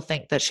maybe she'll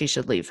think that she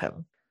should leave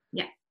him.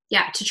 Yeah.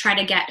 Yeah, to try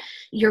to get,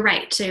 you're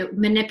right, to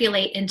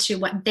manipulate into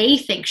what they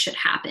think should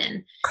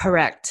happen.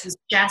 Correct.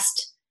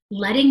 Just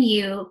letting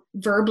you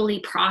verbally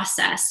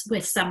process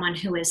with someone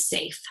who is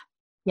safe.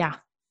 Yeah.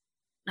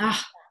 Oh,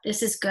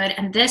 this is good.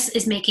 And this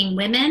is making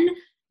women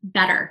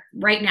better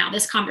right now.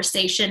 This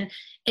conversation,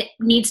 it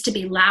needs to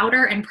be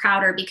louder and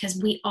prouder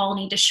because we all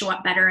need to show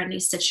up better in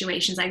these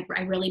situations. I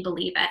really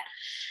believe it.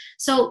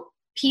 So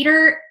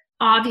Peter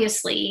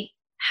obviously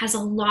has a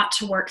lot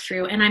to work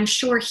through. And I'm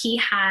sure he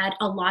had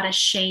a lot of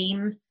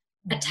shame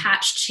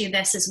attached to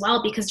this as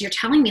well, because you're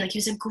telling me like he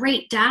was a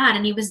great dad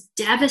and he was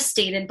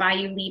devastated by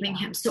you leaving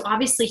him. So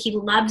obviously he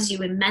loves you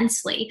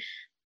immensely.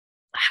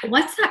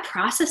 What's that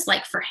process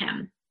like for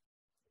him?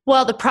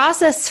 Well, the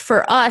process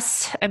for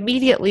us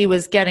immediately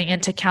was getting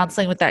into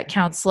counseling with that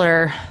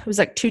counselor. It was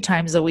like 2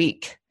 times a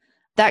week.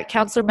 That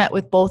counselor met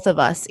with both of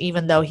us,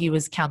 even though he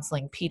was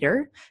counseling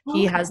Peter. Okay.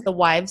 He has the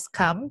wives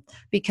come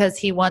because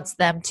he wants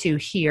them to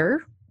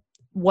hear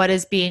what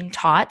is being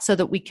taught so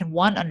that we can,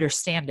 1,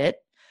 understand it,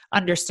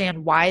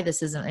 understand why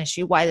this is an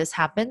issue, why this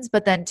happens.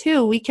 But then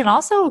 2, we can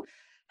also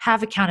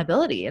have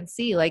accountability and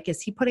see, like,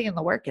 is he putting in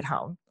the work at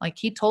home? Like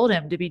he told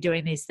him to be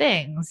doing these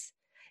things.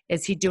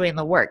 Is he doing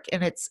the work?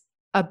 And it's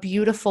a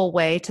beautiful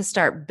way to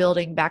start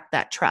building back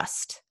that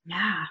trust.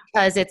 Yeah.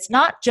 Because it's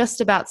not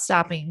just about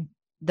stopping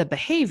the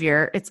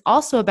behavior. It's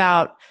also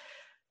about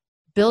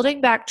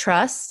building back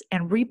trust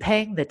and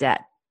repaying the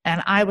debt.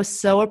 And I was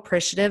so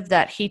appreciative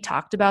that he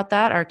talked about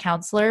that, our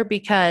counselor,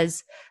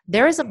 because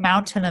there is a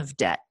mountain of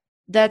debt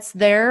that's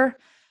there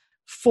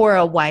for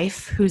a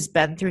wife who's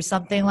been through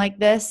something like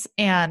this.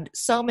 And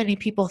so many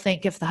people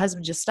think if the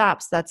husband just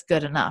stops, that's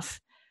good enough.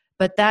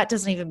 But that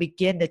doesn't even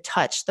begin to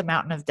touch the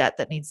mountain of debt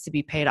that needs to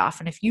be paid off.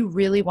 And if you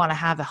really want to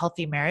have a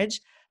healthy marriage,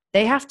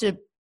 they have to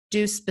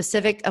do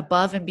specific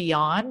above and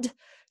beyond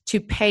to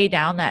pay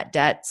down that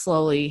debt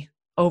slowly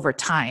over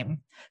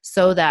time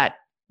so that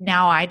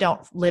now I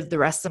don't live the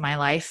rest of my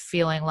life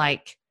feeling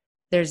like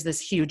there's this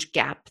huge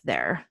gap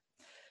there.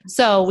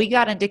 So we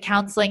got into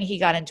counseling. He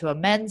got into a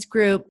men's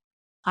group.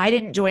 I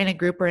didn't join a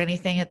group or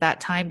anything at that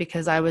time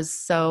because I was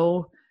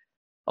so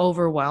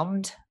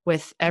overwhelmed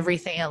with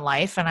everything in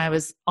life. And I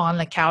was on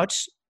the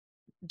couch,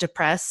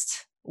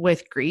 depressed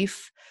with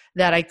grief,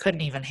 that I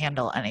couldn't even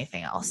handle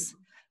anything else.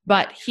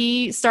 But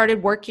he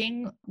started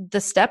working the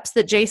steps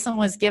that Jason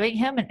was giving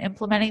him and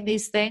implementing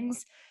these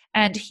things.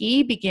 And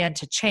he began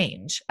to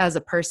change as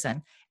a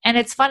person. And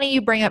it's funny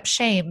you bring up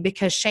shame,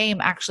 because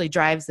shame actually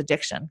drives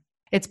addiction.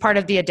 It's part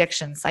of the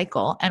addiction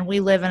cycle. And we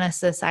live in a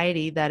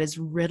society that is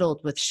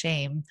riddled with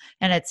shame.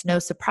 And it's no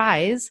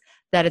surprise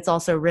that it's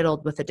also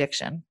riddled with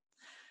addiction.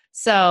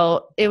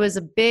 So it was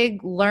a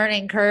big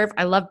learning curve.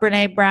 I love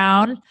Brene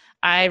Brown.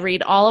 I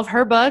read all of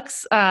her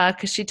books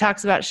because she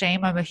talks about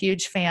shame. I'm a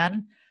huge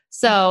fan.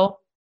 So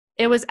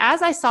it was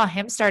as I saw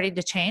him starting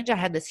to change, I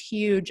had this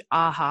huge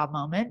aha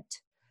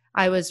moment.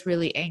 I was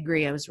really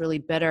angry. I was really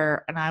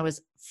bitter. And I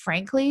was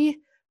frankly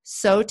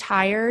so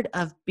tired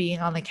of being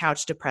on the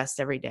couch depressed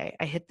every day.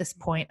 I hit this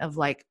point of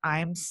like,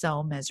 I'm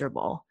so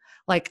miserable.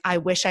 Like, I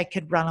wish I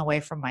could run away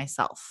from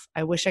myself.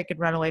 I wish I could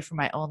run away from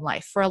my own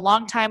life. For a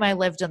long time, I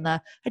lived in I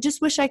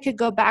just wish I could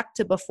go back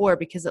to before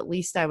because at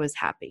least I was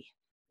happy.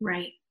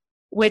 Right.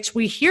 Which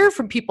we hear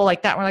from people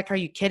like that. We're like, are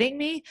you kidding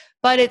me?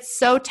 But it's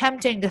so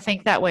tempting to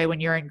think that way when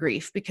you're in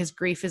grief, because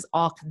grief is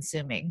all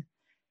consuming.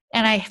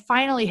 And I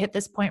finally hit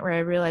this point where I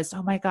realized,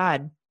 oh my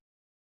God,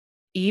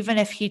 even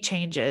if he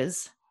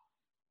changes,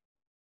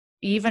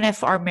 even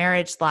if our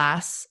marriage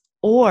lasts,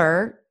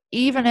 or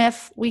even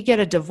if we get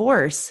a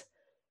divorce,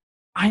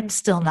 I'm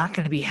still not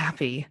going to be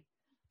happy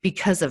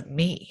because of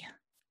me.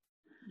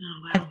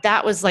 Oh, wow. And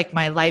that was like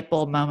my light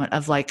bulb moment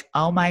of like,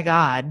 oh my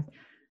God,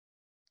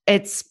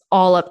 it's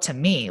all up to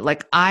me.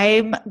 Like,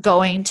 I'm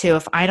going to,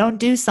 if I don't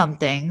do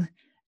something,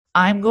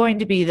 I'm going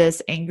to be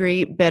this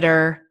angry,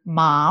 bitter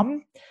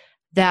mom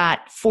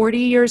that 40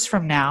 years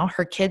from now,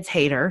 her kids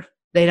hate her.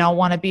 They don't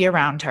want to be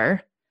around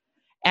her.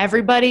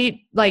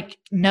 Everybody like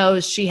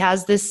knows she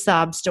has this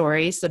sob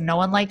story. So no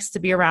one likes to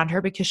be around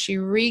her because she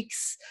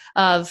reeks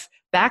of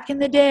back in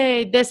the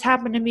day, this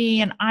happened to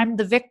me and I'm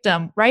the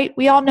victim, right?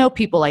 We all know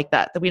people like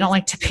that we don't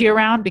like to be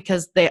around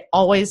because they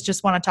always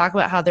just want to talk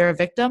about how they're a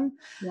victim.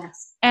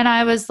 Yes. And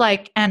I was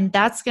like, and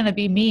that's going to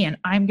be me. And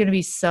I'm going to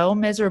be so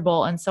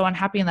miserable and so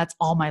unhappy. And that's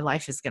all my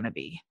life is going to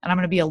be. And I'm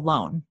going to be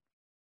alone.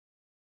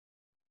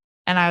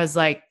 And I was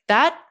like,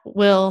 that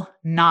will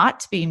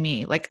not be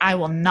me. Like, I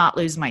will not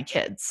lose my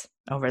kids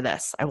over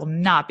this. I will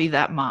not be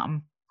that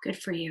mom. Good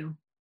for you.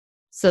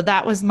 So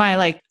that was my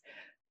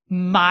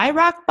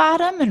rock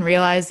bottom, and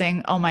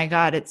realizing, oh my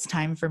God, it's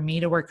time for me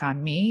to work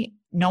on me.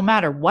 No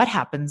matter what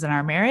happens in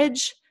our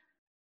marriage,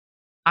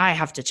 I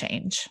have to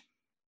change.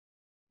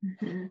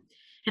 Mm-hmm.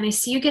 And I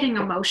see you getting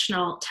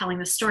emotional telling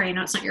the story. I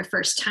know it's not your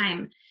first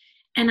time.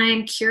 And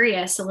I'm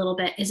curious a little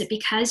bit, is it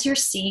because you're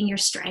seeing your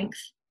strength?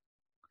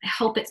 I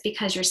hope it's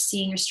because you're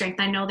seeing your strength.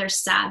 I know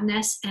there's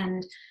sadness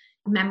and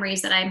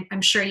memories that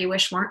I'm sure you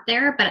wish weren't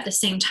there, but at the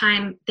same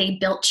time, they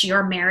built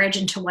your marriage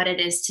into what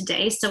it is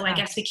today. So I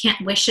guess we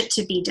can't wish it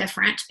to be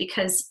different,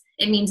 because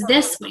it means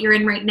what you're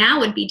in right now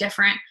would be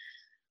different.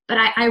 But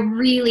I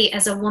really,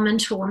 as a woman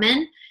to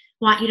woman,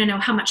 want you to know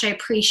how much I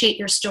appreciate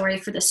your story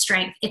for the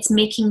strength. It's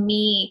making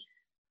me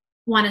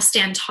want to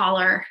stand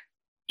taller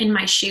in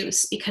my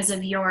shoes because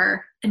of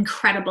your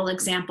incredible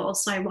example.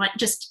 So I want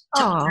just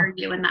to honor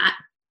you in that.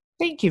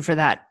 Thank you for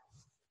that.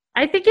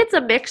 I think it's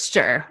a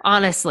mixture,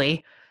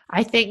 honestly.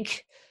 I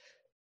think,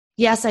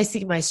 yes, I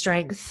see my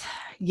strength.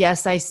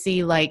 Yes, I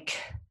see like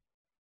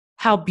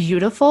how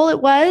beautiful it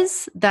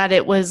was, that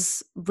it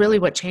was really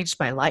what changed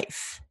my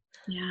life.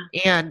 Yeah.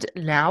 And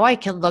now I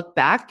can look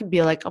back and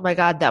be like, oh my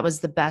God, that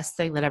was the best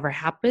thing that ever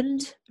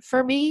happened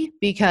for me,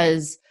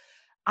 because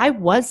I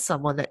was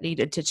someone that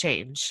needed to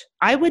change.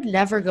 I would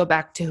never go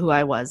back to who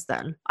I was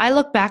then. I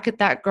look back at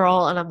that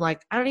girl and I'm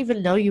like, I don't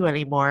even know you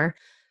anymore.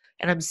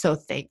 And I'm so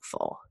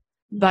thankful.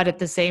 But at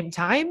the same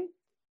time,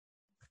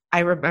 I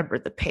remember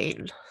the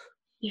pain.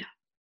 Yeah.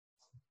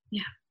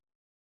 Yeah.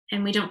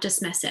 And we don't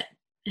dismiss it,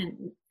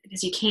 and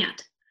because you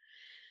can't.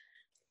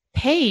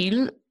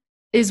 Pain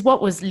is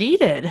what was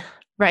needed,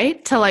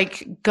 right? To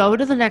like go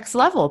to the next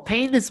level.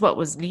 Pain is what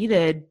was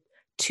needed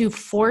to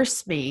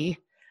force me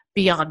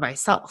beyond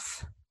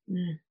myself.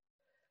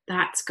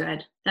 That's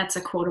good. That's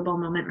a quotable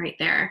moment right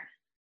there.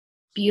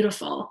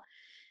 Beautiful.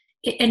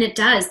 And it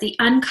does. The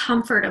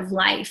uncomfort of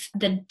life,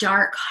 the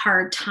dark,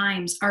 hard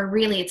times are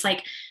really, it's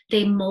like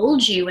they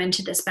mold you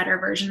into this better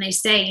version. They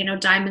say,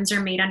 diamonds are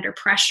made under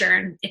pressure,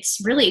 and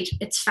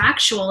it's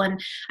factual.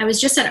 And I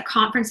was just at a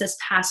conference this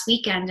past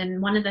weekend,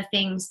 and one of the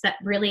things that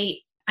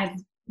really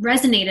I've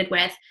resonated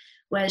with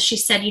was, she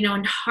said,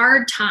 in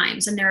hard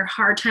times, and there are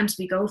hard times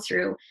we go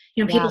through,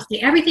 people say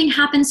everything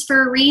happens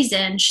for a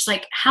reason. She's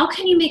like, how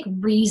can you make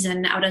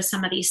reason out of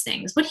some of these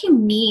things? What do you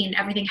mean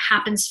everything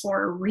happens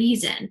for a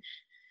reason?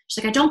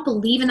 She's like, I don't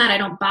believe in that. I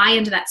don't buy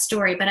into that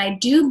story, but I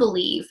do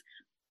believe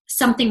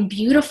something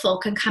beautiful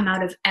can come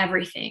out of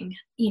everything.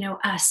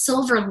 A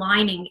silver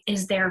lining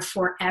is there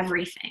for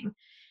everything.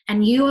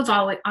 And you have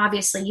always,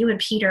 obviously, you and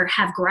Peter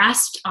have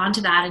grasped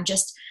onto that. And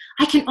just,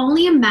 I can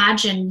only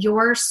imagine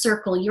your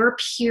circle, your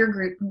peer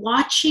group,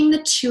 watching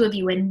the two of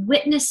you and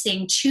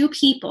witnessing two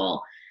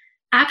people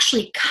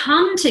actually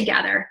come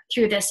together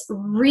through this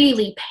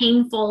really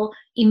painful,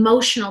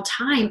 emotional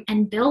time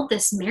and build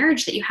this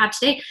marriage that you have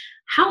today.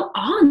 How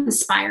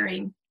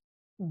awe-inspiring.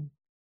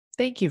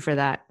 Thank you for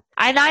that.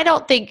 And I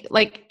don't think,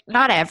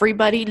 not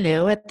everybody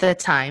knew at the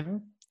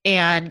time.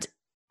 And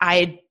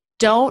I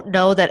don't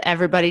know that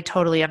everybody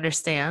totally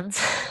understands,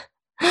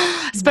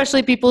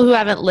 especially people who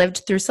haven't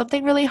lived through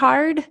something really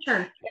hard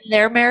in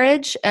their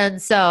marriage.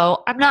 And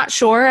so I'm not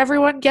sure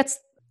everyone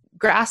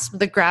grasp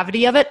the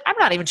gravity of it. I'm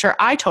not even sure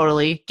I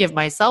totally give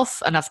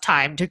myself enough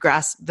time to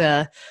grasp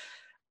the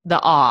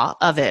awe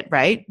of it,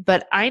 right?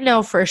 But I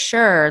know for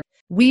sure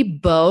we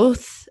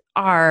both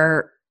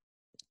are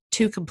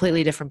two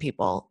completely different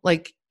people.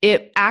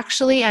 It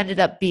actually ended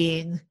up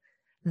being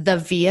the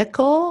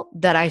vehicle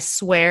that I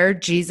swear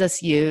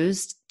Jesus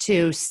used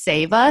to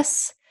save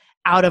us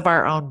out of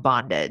our own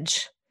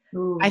bondage.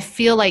 Ooh. I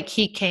feel like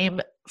he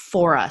came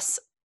for us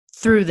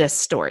through this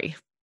story.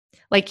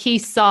 He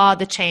saw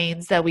the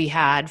chains that we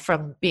had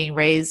from being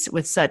raised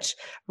with such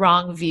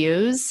wrong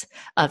views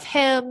of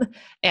him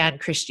and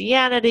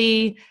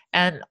Christianity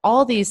and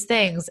all these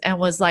things, and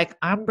was like,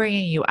 I'm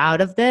bringing you out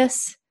of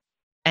this,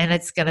 and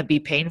it's going to be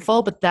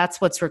painful, but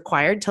that's what's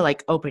required to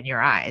open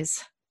your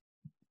eyes.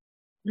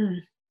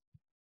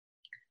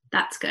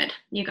 That's good.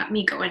 You got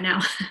me going now.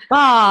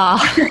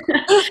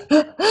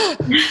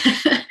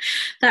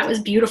 That was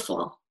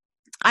beautiful.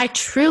 I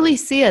truly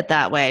see it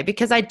that way,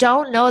 because I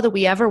don't know that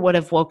we ever would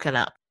have woken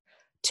up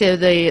to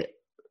the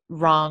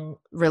wrong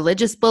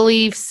religious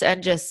beliefs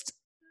and just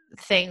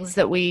things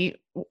that we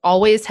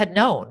always had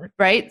known,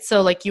 right?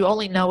 So you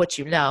only know what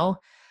you know.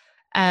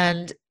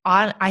 And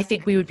I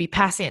think we would be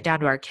passing it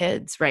down to our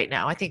kids right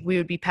now. I think we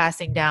would be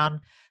passing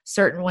down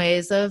certain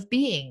ways of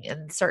being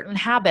and certain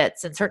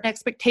habits and certain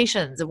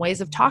expectations and ways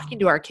of talking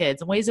to our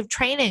kids and ways of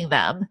training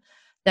them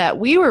that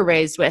we were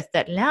raised with,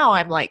 that now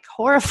I'm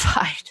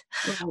horrified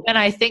when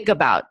I think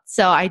about.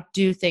 So I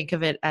do think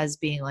of it as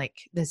being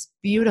this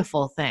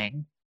beautiful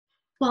thing.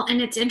 Well,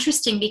 and it's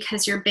interesting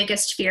because your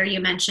biggest fear, you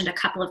mentioned a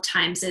couple of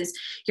times, is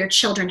your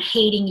children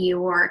hating you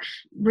or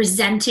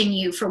resenting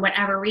you for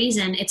whatever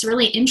reason. It's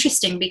really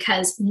interesting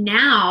because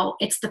now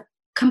it's the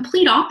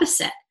complete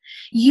opposite.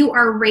 You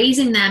are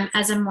raising them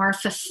as a more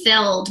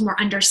fulfilled, more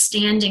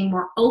understanding,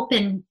 more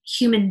open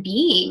human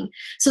being.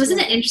 So isn't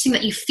it interesting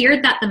that you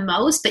feared that the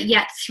most, but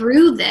yet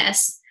through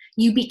this,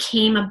 you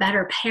became a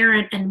better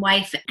parent and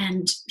wife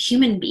and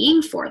human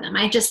being for them?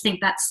 I just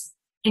think that's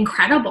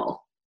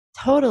incredible.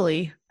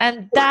 Totally.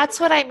 And that's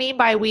what I mean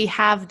by we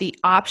have the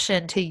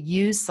option to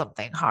use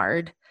something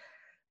hard,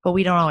 but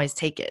we don't always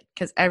take it,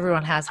 because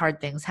everyone has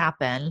hard things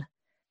happen.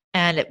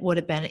 And it would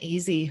have been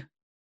easy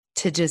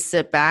to just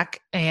sit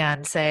back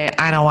and say,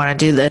 I don't want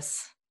to do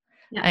this.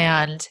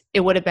 Yeah. And it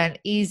would have been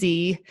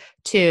easy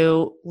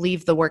to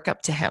leave the work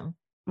up to him.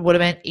 It would have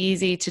been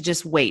easy to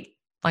just wait.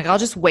 I'll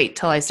just wait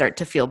till I start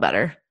to feel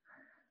better.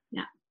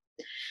 Yeah.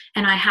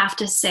 And I have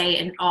to say,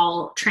 in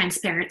all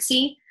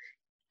transparency,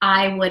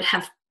 I would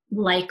have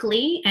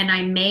likely, and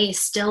I may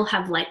still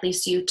have likely,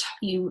 so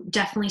you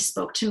definitely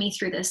spoke to me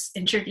through this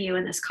interview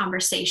and this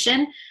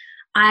conversation.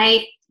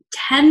 I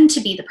tend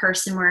to be the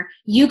person where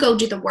you go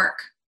do the work.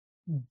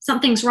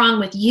 Something's wrong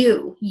with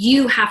you.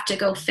 You have to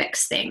go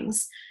fix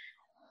things.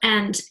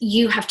 And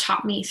you have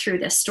taught me through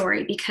this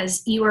story,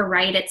 because you are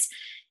right.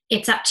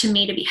 It's up to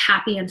me to be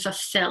happy and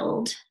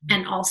fulfilled,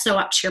 and also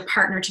up to your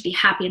partner to be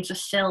happy and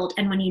fulfilled.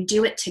 And when you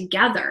do it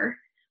together,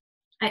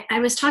 I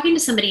was talking to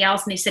somebody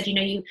else and they said,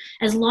 you,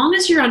 as long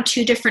as you're on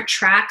two different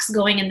tracks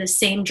going in the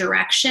same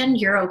direction,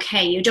 you're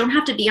okay. You don't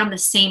have to be on the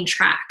same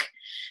track.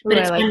 But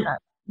I like that.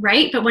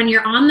 Right? But when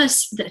you're on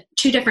the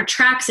two different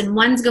tracks and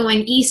one's going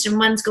east and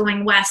one's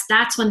going west,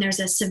 that's when there's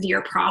a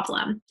severe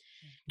problem.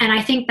 And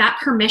I think that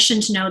permission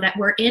to know that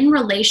we're in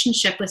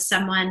relationship with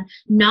someone,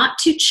 not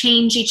to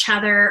change each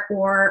other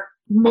or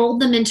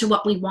mold them into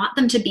what we want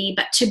them to be,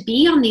 but to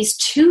be on these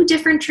two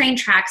different train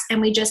tracks,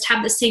 and we just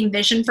have the same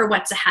vision for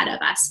what's ahead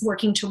of us,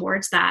 working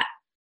towards that.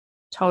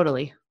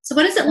 Totally. So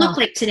what does it look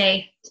like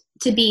today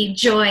to be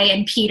Joy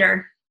and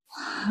Peter?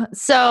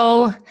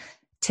 So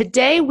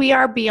today we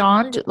are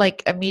beyond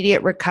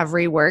immediate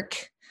recovery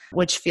work,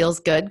 which feels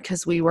good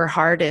because we were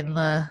hard in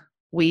the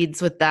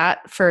weeds with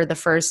that for the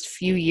first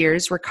few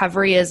years.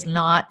 Recovery is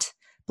not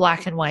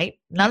black and white.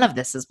 None of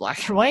this is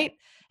black and white.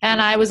 And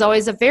I was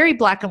always a very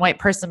black and white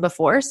person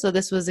before. So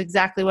this was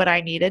exactly what I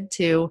needed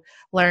to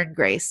learn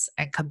grace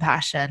and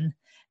compassion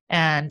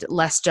and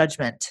less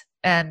judgment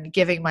and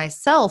giving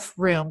myself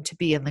room to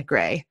be in the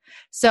gray.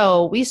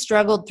 So we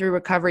struggled through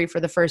recovery for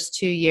the first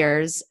 2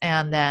 years.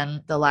 And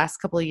then the last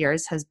couple of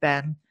years has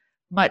been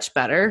much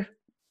better.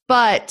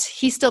 But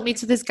he still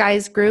meets with his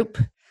guys group.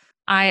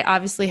 I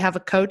obviously have a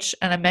coach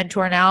and a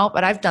mentor now,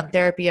 but I've done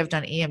therapy. I've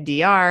done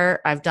EMDR.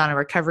 I've done a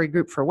recovery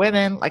group for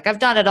women. Like I've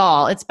done it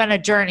all. It's been a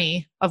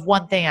journey of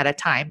one thing at a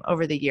time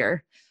over the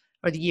year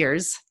or the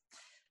years.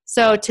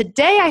 So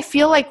today I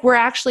feel like we're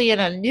actually in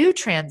a new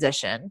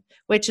transition,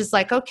 which is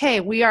like, okay,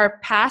 we are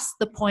past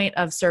the point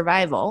of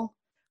survival.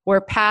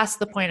 We're past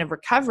the point of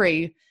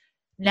recovery.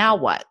 Now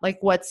what? Like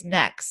what's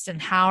next? And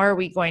how are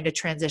we going to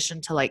transition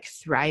to like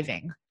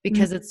thriving?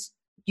 Because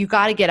you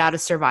got to get out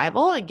of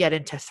survival and get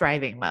into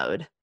thriving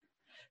mode.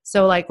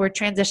 So like we're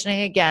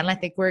transitioning again. I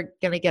think we're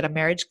going to get a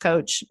marriage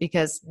coach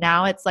because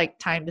now it's like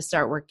time to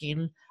start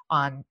working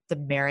on the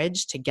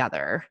marriage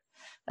together.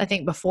 I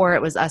think before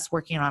it was us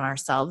working on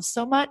ourselves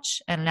so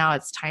much. And now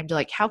it's time to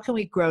like, how can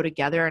we grow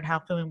together and how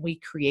can we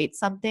create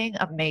something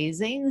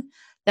amazing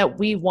that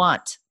we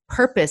want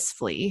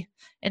purposefully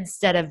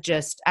instead of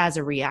just as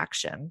a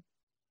reaction?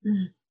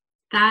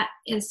 That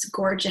is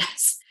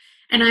gorgeous.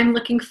 And I'm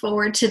looking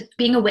forward to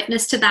being a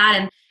witness to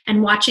that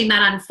and watching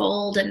that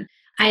unfold. And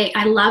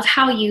I love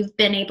how you've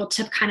been able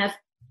to kind of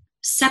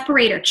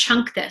separate or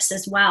chunk this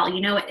as well.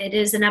 You know, it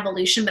is an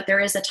evolution, but there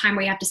is a time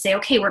where you have to say,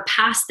 okay, we're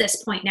past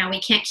this point now.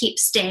 We can't keep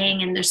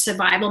staying in the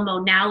survival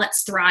mode. Now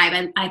let's thrive.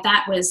 And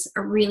that was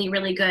a really,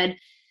 really good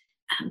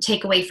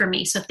takeaway for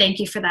me. So thank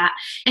you for that.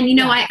 And, you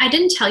know, I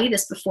didn't tell you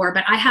this before,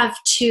 but I have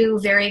two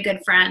very good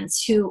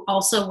friends who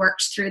also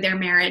worked through their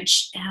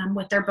marriage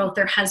with both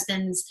their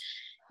husbands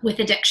with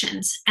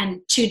addictions,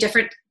 and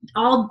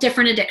all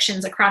different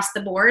addictions across the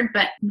board,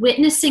 but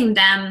witnessing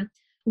them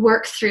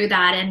work through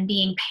that and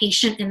being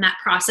patient in that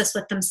process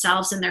with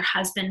themselves and their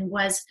husband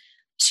was,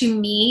 to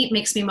me,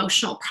 makes me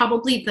emotional.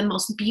 Probably the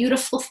most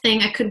beautiful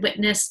thing I could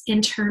witness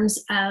in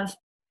terms of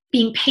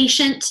being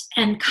patient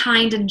and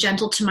kind and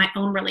gentle to my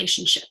own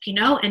relationship, you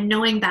know, and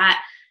knowing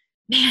that,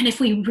 man, if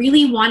we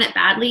really want it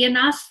badly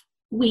enough,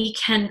 we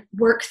can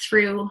work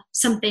through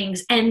some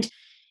things. And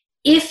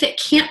if it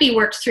can't be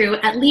worked through,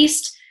 at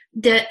least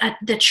the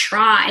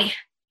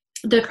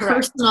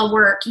personal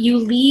work, you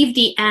leave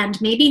the end,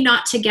 maybe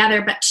not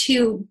together, but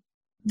two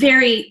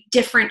very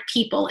different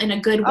people in a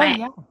good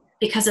way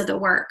because of the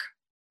work.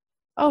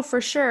 Oh,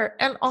 for sure.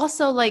 And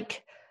also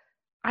like,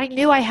 I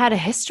knew I had a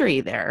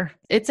history there.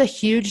 It's a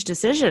huge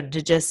decision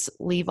to just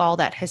leave all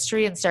that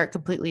history and start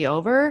completely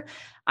over.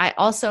 I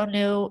also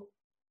knew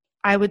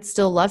I would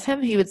still love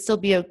him. He would still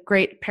be a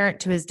great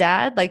parent to his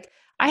dad. Like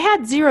I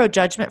had zero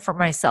judgment for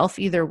myself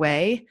either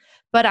way,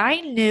 but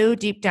I knew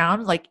deep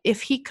down, like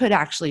if he could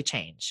actually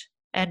change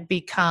and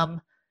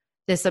become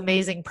this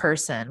amazing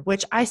person,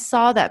 which I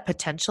saw that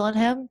potential in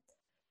him,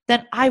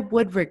 then I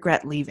would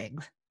regret leaving.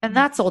 And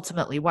that's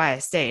ultimately why I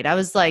stayed. I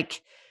was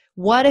like,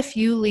 what if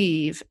you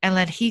leave and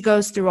then he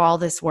goes through all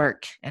this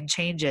work and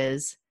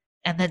changes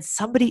and then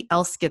somebody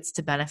else gets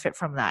to benefit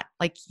from that?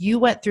 Like you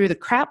went through the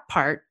crap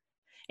part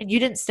and you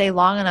didn't stay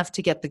long enough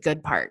to get the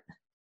good part.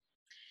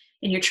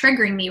 And you're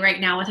triggering me right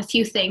now with a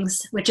few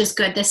things, which is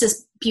good. This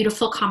is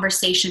beautiful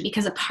conversation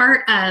because a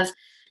part of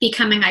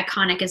becoming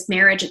iconic is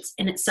marriage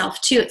in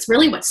itself too. It's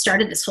really what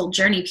started this whole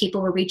journey.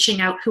 People were reaching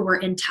out who were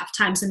in tough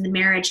times in the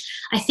marriage.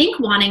 I think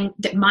wanting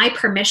my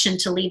permission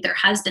to leave their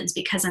husbands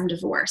because I'm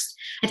divorced.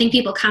 I think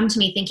people come to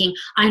me thinking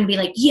I'm going to be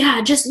like,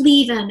 yeah, just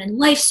leave them and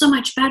life's so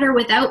much better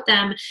without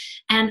them.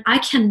 And I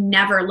can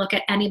never look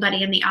at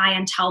anybody in the eye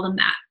and tell them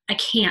that. I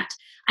can't.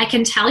 I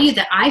can tell you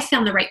that I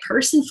found the right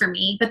person for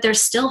me, but they're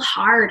still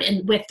hard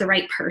with the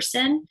right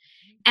person.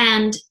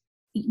 And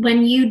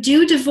when you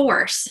do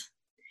divorce,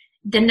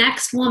 the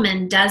next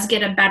woman does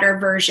get a better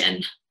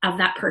version of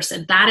that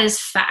person. That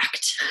is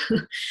fact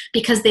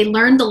because they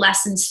learned the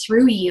lessons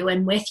through you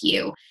and with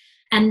you.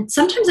 And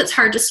sometimes it's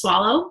hard to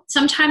swallow.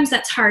 Sometimes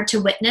that's hard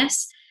to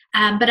witness.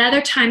 But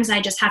other times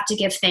I just have to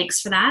give thanks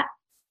for that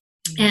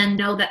and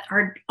know that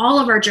all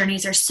of our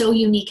journeys are so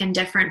unique and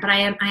different. But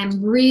I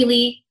am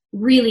really,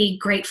 really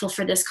grateful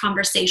for this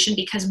conversation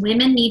because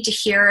women need to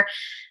hear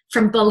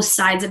from both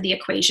sides of the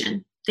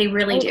equation. They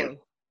really do.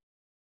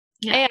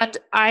 Yeah. And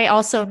I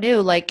also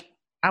knew like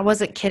I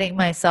wasn't kidding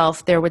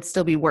myself. There would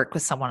still be work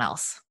with someone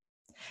else.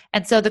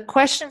 And so the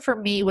question for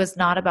me was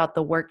not about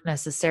the work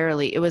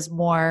necessarily. It was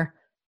more,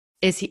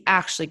 is he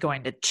actually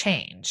going to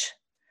change?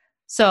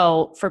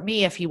 So for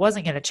me, if he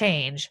wasn't going to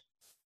change,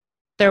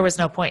 there was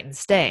no point in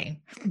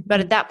staying. But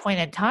at that point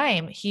in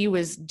time, he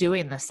was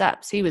doing the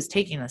steps. He was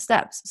taking the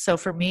steps. So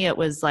for me, it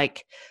was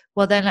like,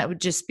 well, then it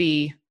would just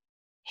be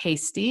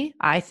hasty,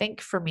 I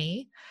think, for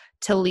me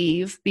to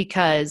leave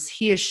because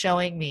he is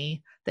showing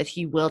me that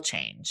he will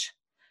change.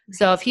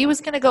 So if he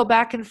was going to go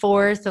back and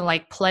forth and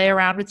like play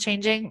around with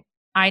changing,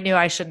 I knew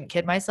I shouldn't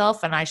kid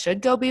myself and I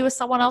should go be with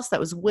someone else that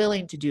was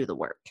willing to do the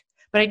work.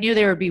 But I knew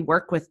there would be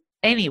work with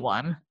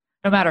anyone,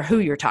 no matter who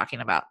you're talking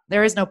about.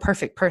 There is no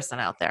perfect person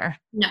out there.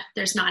 No,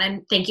 there's not.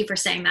 And thank you for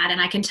saying that.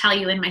 And I can tell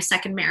you in my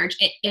second marriage,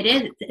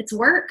 it's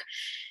work.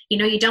 You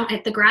know,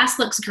 the grass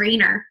looks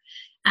greener.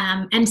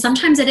 And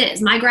sometimes it is.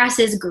 My grass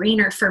is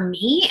greener for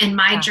me and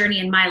my journey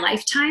in my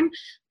lifetime.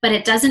 but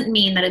it doesn't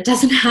mean that it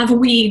doesn't have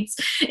weeds.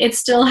 It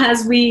still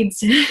has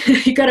weeds.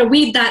 You got to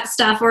weed that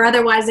stuff or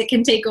otherwise it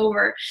can take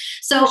over.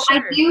 So sure.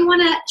 I do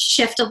want to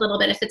shift a little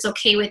bit if it's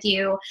okay with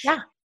you. Yeah.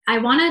 I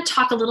want to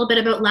talk a little bit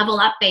about Level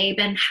Up Babe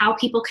and how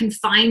people can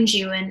find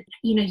you. And,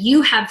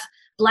 you have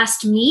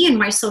blessed me in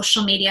my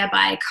social media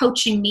by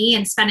coaching me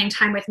and spending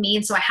time with me.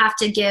 And so I have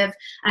to give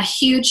a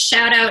huge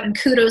shout out and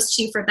kudos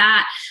to you for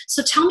that.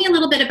 So tell me a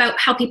little bit about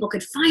how people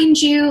could find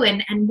you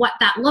and what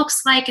that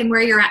looks like and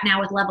where you're at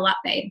now with Level Up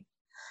Babe.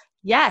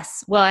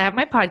 Yes. Well, I have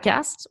my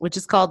podcast, which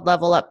is called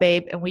Level Up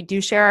Babe, and we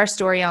do share our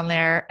story on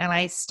there. And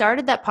I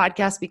started that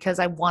podcast because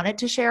I wanted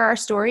to share our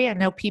story. I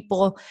know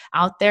people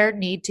out there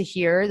need to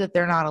hear that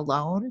they're not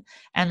alone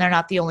and they're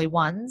not the only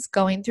ones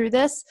going through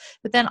this.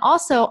 But then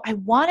also I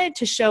wanted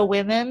to show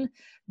women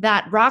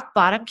that rock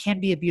bottom can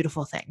be a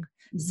beautiful thing.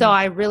 Mm-hmm. So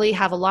I really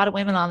have a lot of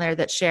women on there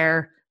that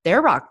share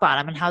their rock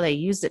bottom and how they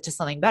used it to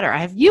something better. I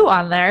have you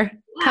on there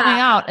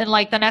coming out in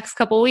like the next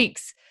couple of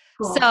weeks.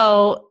 Cool.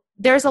 So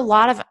there's a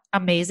lot of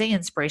amazing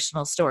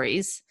inspirational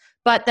stories,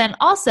 but then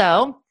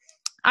also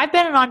I've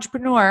been an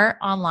entrepreneur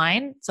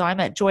online. So I'm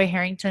at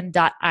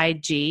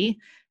joyharrington.ig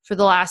for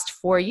the last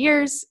 4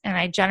 years, and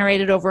I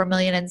generated over $1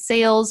 million in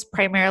sales,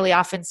 primarily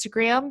off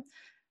Instagram.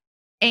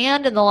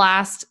 And in the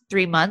last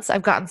 3 months,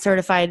 I've gotten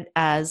certified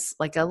as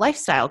like a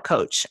lifestyle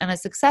coach and a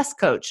success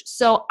coach.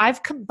 So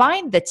I've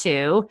combined the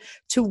two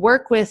to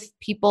work with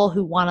people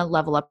who want to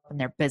level up in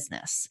their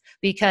business,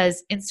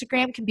 because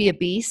Instagram can be a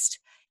beast.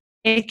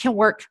 It can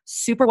work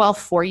super well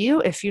for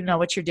you if you know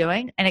what you're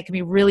doing, and it can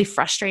be really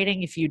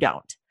frustrating if you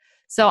don't.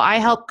 So I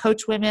help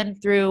coach women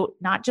through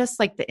not just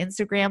like the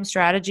Instagram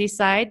strategy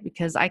side,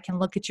 because I can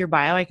look at your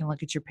bio, I can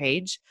look at your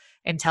page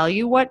and tell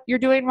you what you're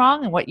doing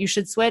wrong and what you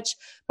should switch,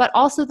 but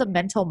also the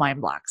mental mind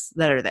blocks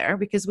that are there,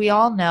 because we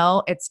all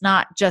know it's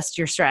not just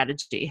your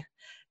strategy.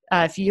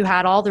 If you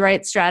had all the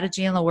right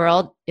strategy in the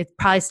world, it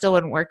probably still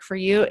wouldn't work for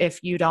you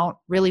if you don't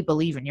really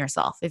believe in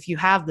yourself, if you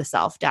have the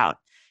self-doubt,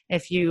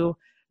 if you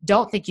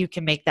don't think you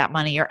can make that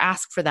money or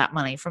ask for that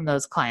money from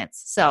those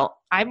clients. So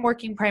I'm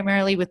working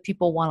primarily with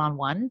people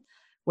one-on-one,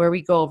 where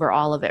we go over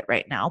all of it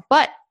right now.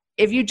 But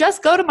if you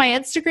just go to my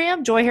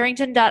Instagram,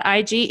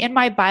 joyharrington.ig, in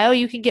my bio,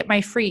 you can get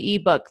my free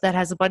ebook that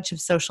has a bunch of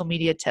social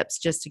media tips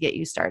just to get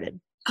you started.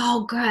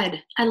 Oh,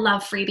 good. I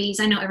love freebies.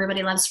 I know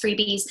everybody loves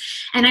freebies.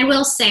 And I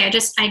will say,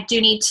 I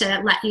do need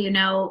to let you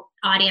know,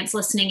 audience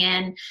listening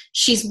in,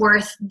 she's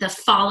worth the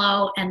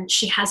follow, and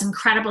she has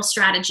incredible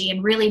strategy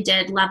and really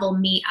did level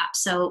me up.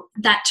 So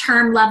that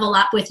term level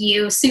up with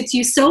you suits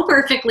you so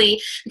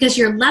perfectly, because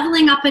you're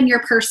leveling up in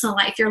your personal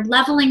life. You're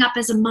leveling up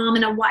as a mom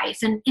and a wife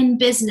and in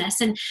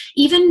business, and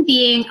even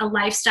being a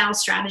lifestyle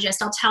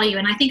strategist. I'll tell you,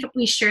 and I think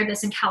we shared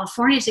this in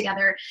California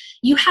together,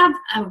 you have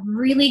a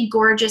really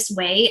gorgeous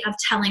way of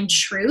telling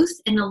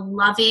truth in a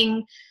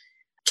loving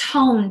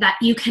tone that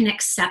you can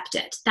accept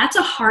it. That's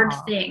a hard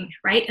thing,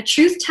 right? A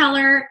truth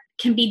teller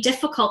can be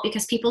difficult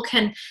because people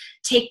can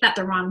take that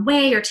the wrong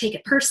way or take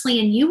it personally.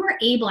 And you were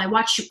able, I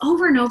watched you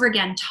over and over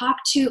again, talk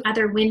to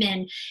other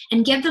women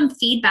and give them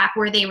feedback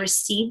where they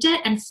received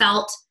it and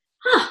felt,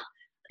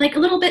 like a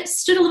little bit,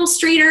 stood a little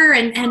straighter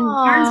and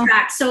arms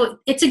back. So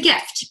it's a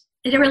gift.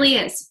 It really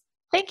is.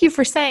 Thank you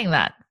for saying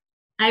that.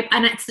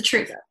 And it's the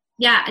truth.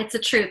 Yeah, it's the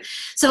truth.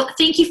 So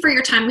thank you for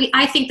your time.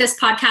 I think this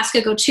podcast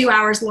could go 2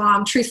 hours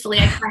long, truthfully.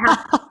 I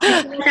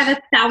have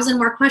 1,000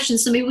 more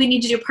questions, so maybe we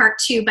need to do part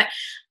 2. But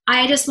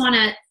I just want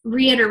to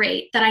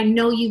reiterate that I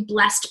know you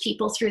blessed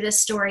people through this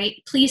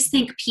story. Please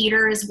thank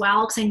Peter as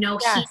well, because I know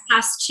he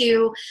has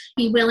to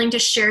be willing to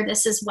share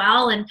this as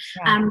well. And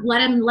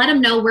let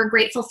him know we're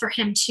grateful for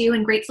him too,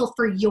 and grateful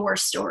for your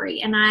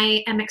story. And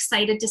I am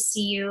excited to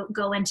see you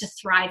go into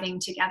thriving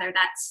together.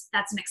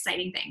 That's an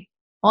exciting thing.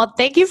 Well,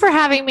 thank you for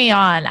having me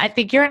on. I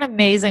think you're an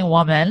amazing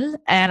woman,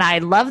 and I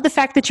love the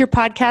fact that your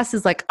podcast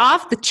is like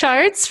off the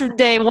charts from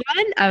day one.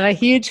 I'm a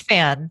huge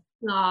fan.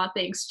 Oh,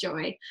 thanks,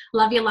 Joy.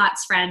 Love you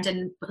lots, friend,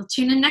 and we'll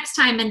tune in next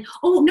time. And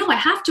oh no, I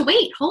have to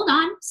wait. Hold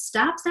on.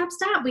 Stop.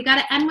 We got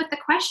to end with the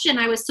question.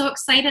 I was so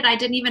excited I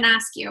didn't even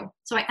ask you.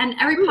 So I end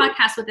every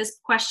podcast with this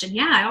question.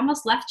 Yeah, I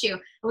almost left you.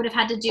 I would have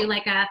had to do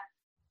like a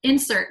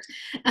insert.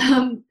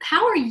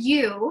 How are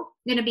you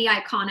going to be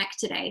iconic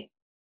today?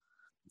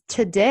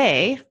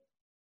 Today,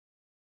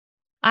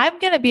 I'm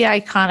going to be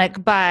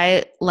iconic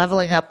by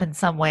leveling up in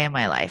some way in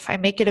my life. I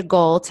make it a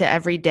goal to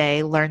every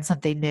day learn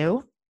something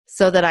new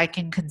so that I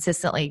can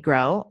consistently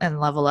grow and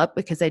level up,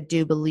 because I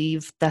do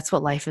believe that's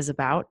what life is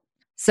about.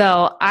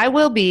 So I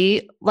will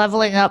be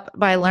leveling up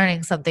by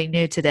learning something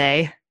new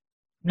today.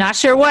 Not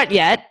sure what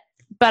yet,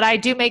 but I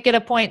do make it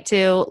a point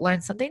to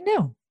learn something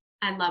new.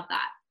 I love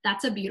that.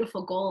 That's a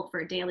beautiful goal for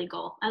a daily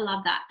goal. I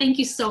love that. Thank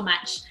you so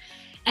much.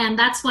 And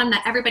that's one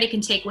that everybody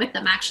can take with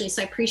them, actually.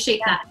 So I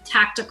appreciate that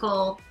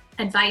tactical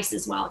advice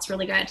as well. It's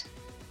really good.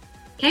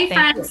 Okay,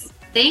 friends.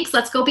 Thanks.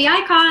 Let's go be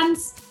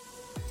icons.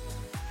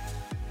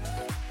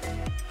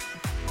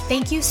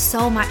 Thank you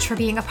so much for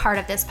being a part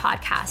of this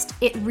podcast.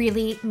 It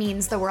really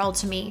means the world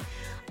to me.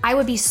 I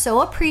would be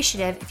so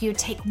appreciative if you would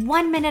take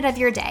 1 minute of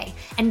your day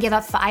and give a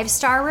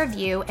 5-star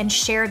review and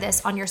share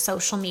this on your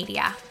social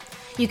media.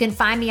 You can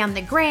find me on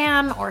the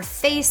gram or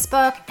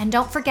Facebook, and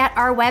don't forget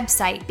our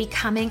website,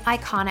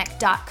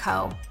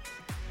 becomingiconic.co.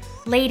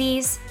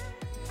 Ladies,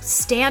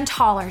 stand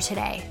taller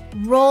today.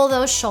 Roll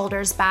those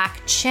shoulders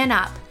back, chin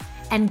up,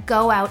 and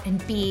go out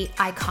and be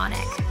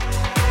iconic.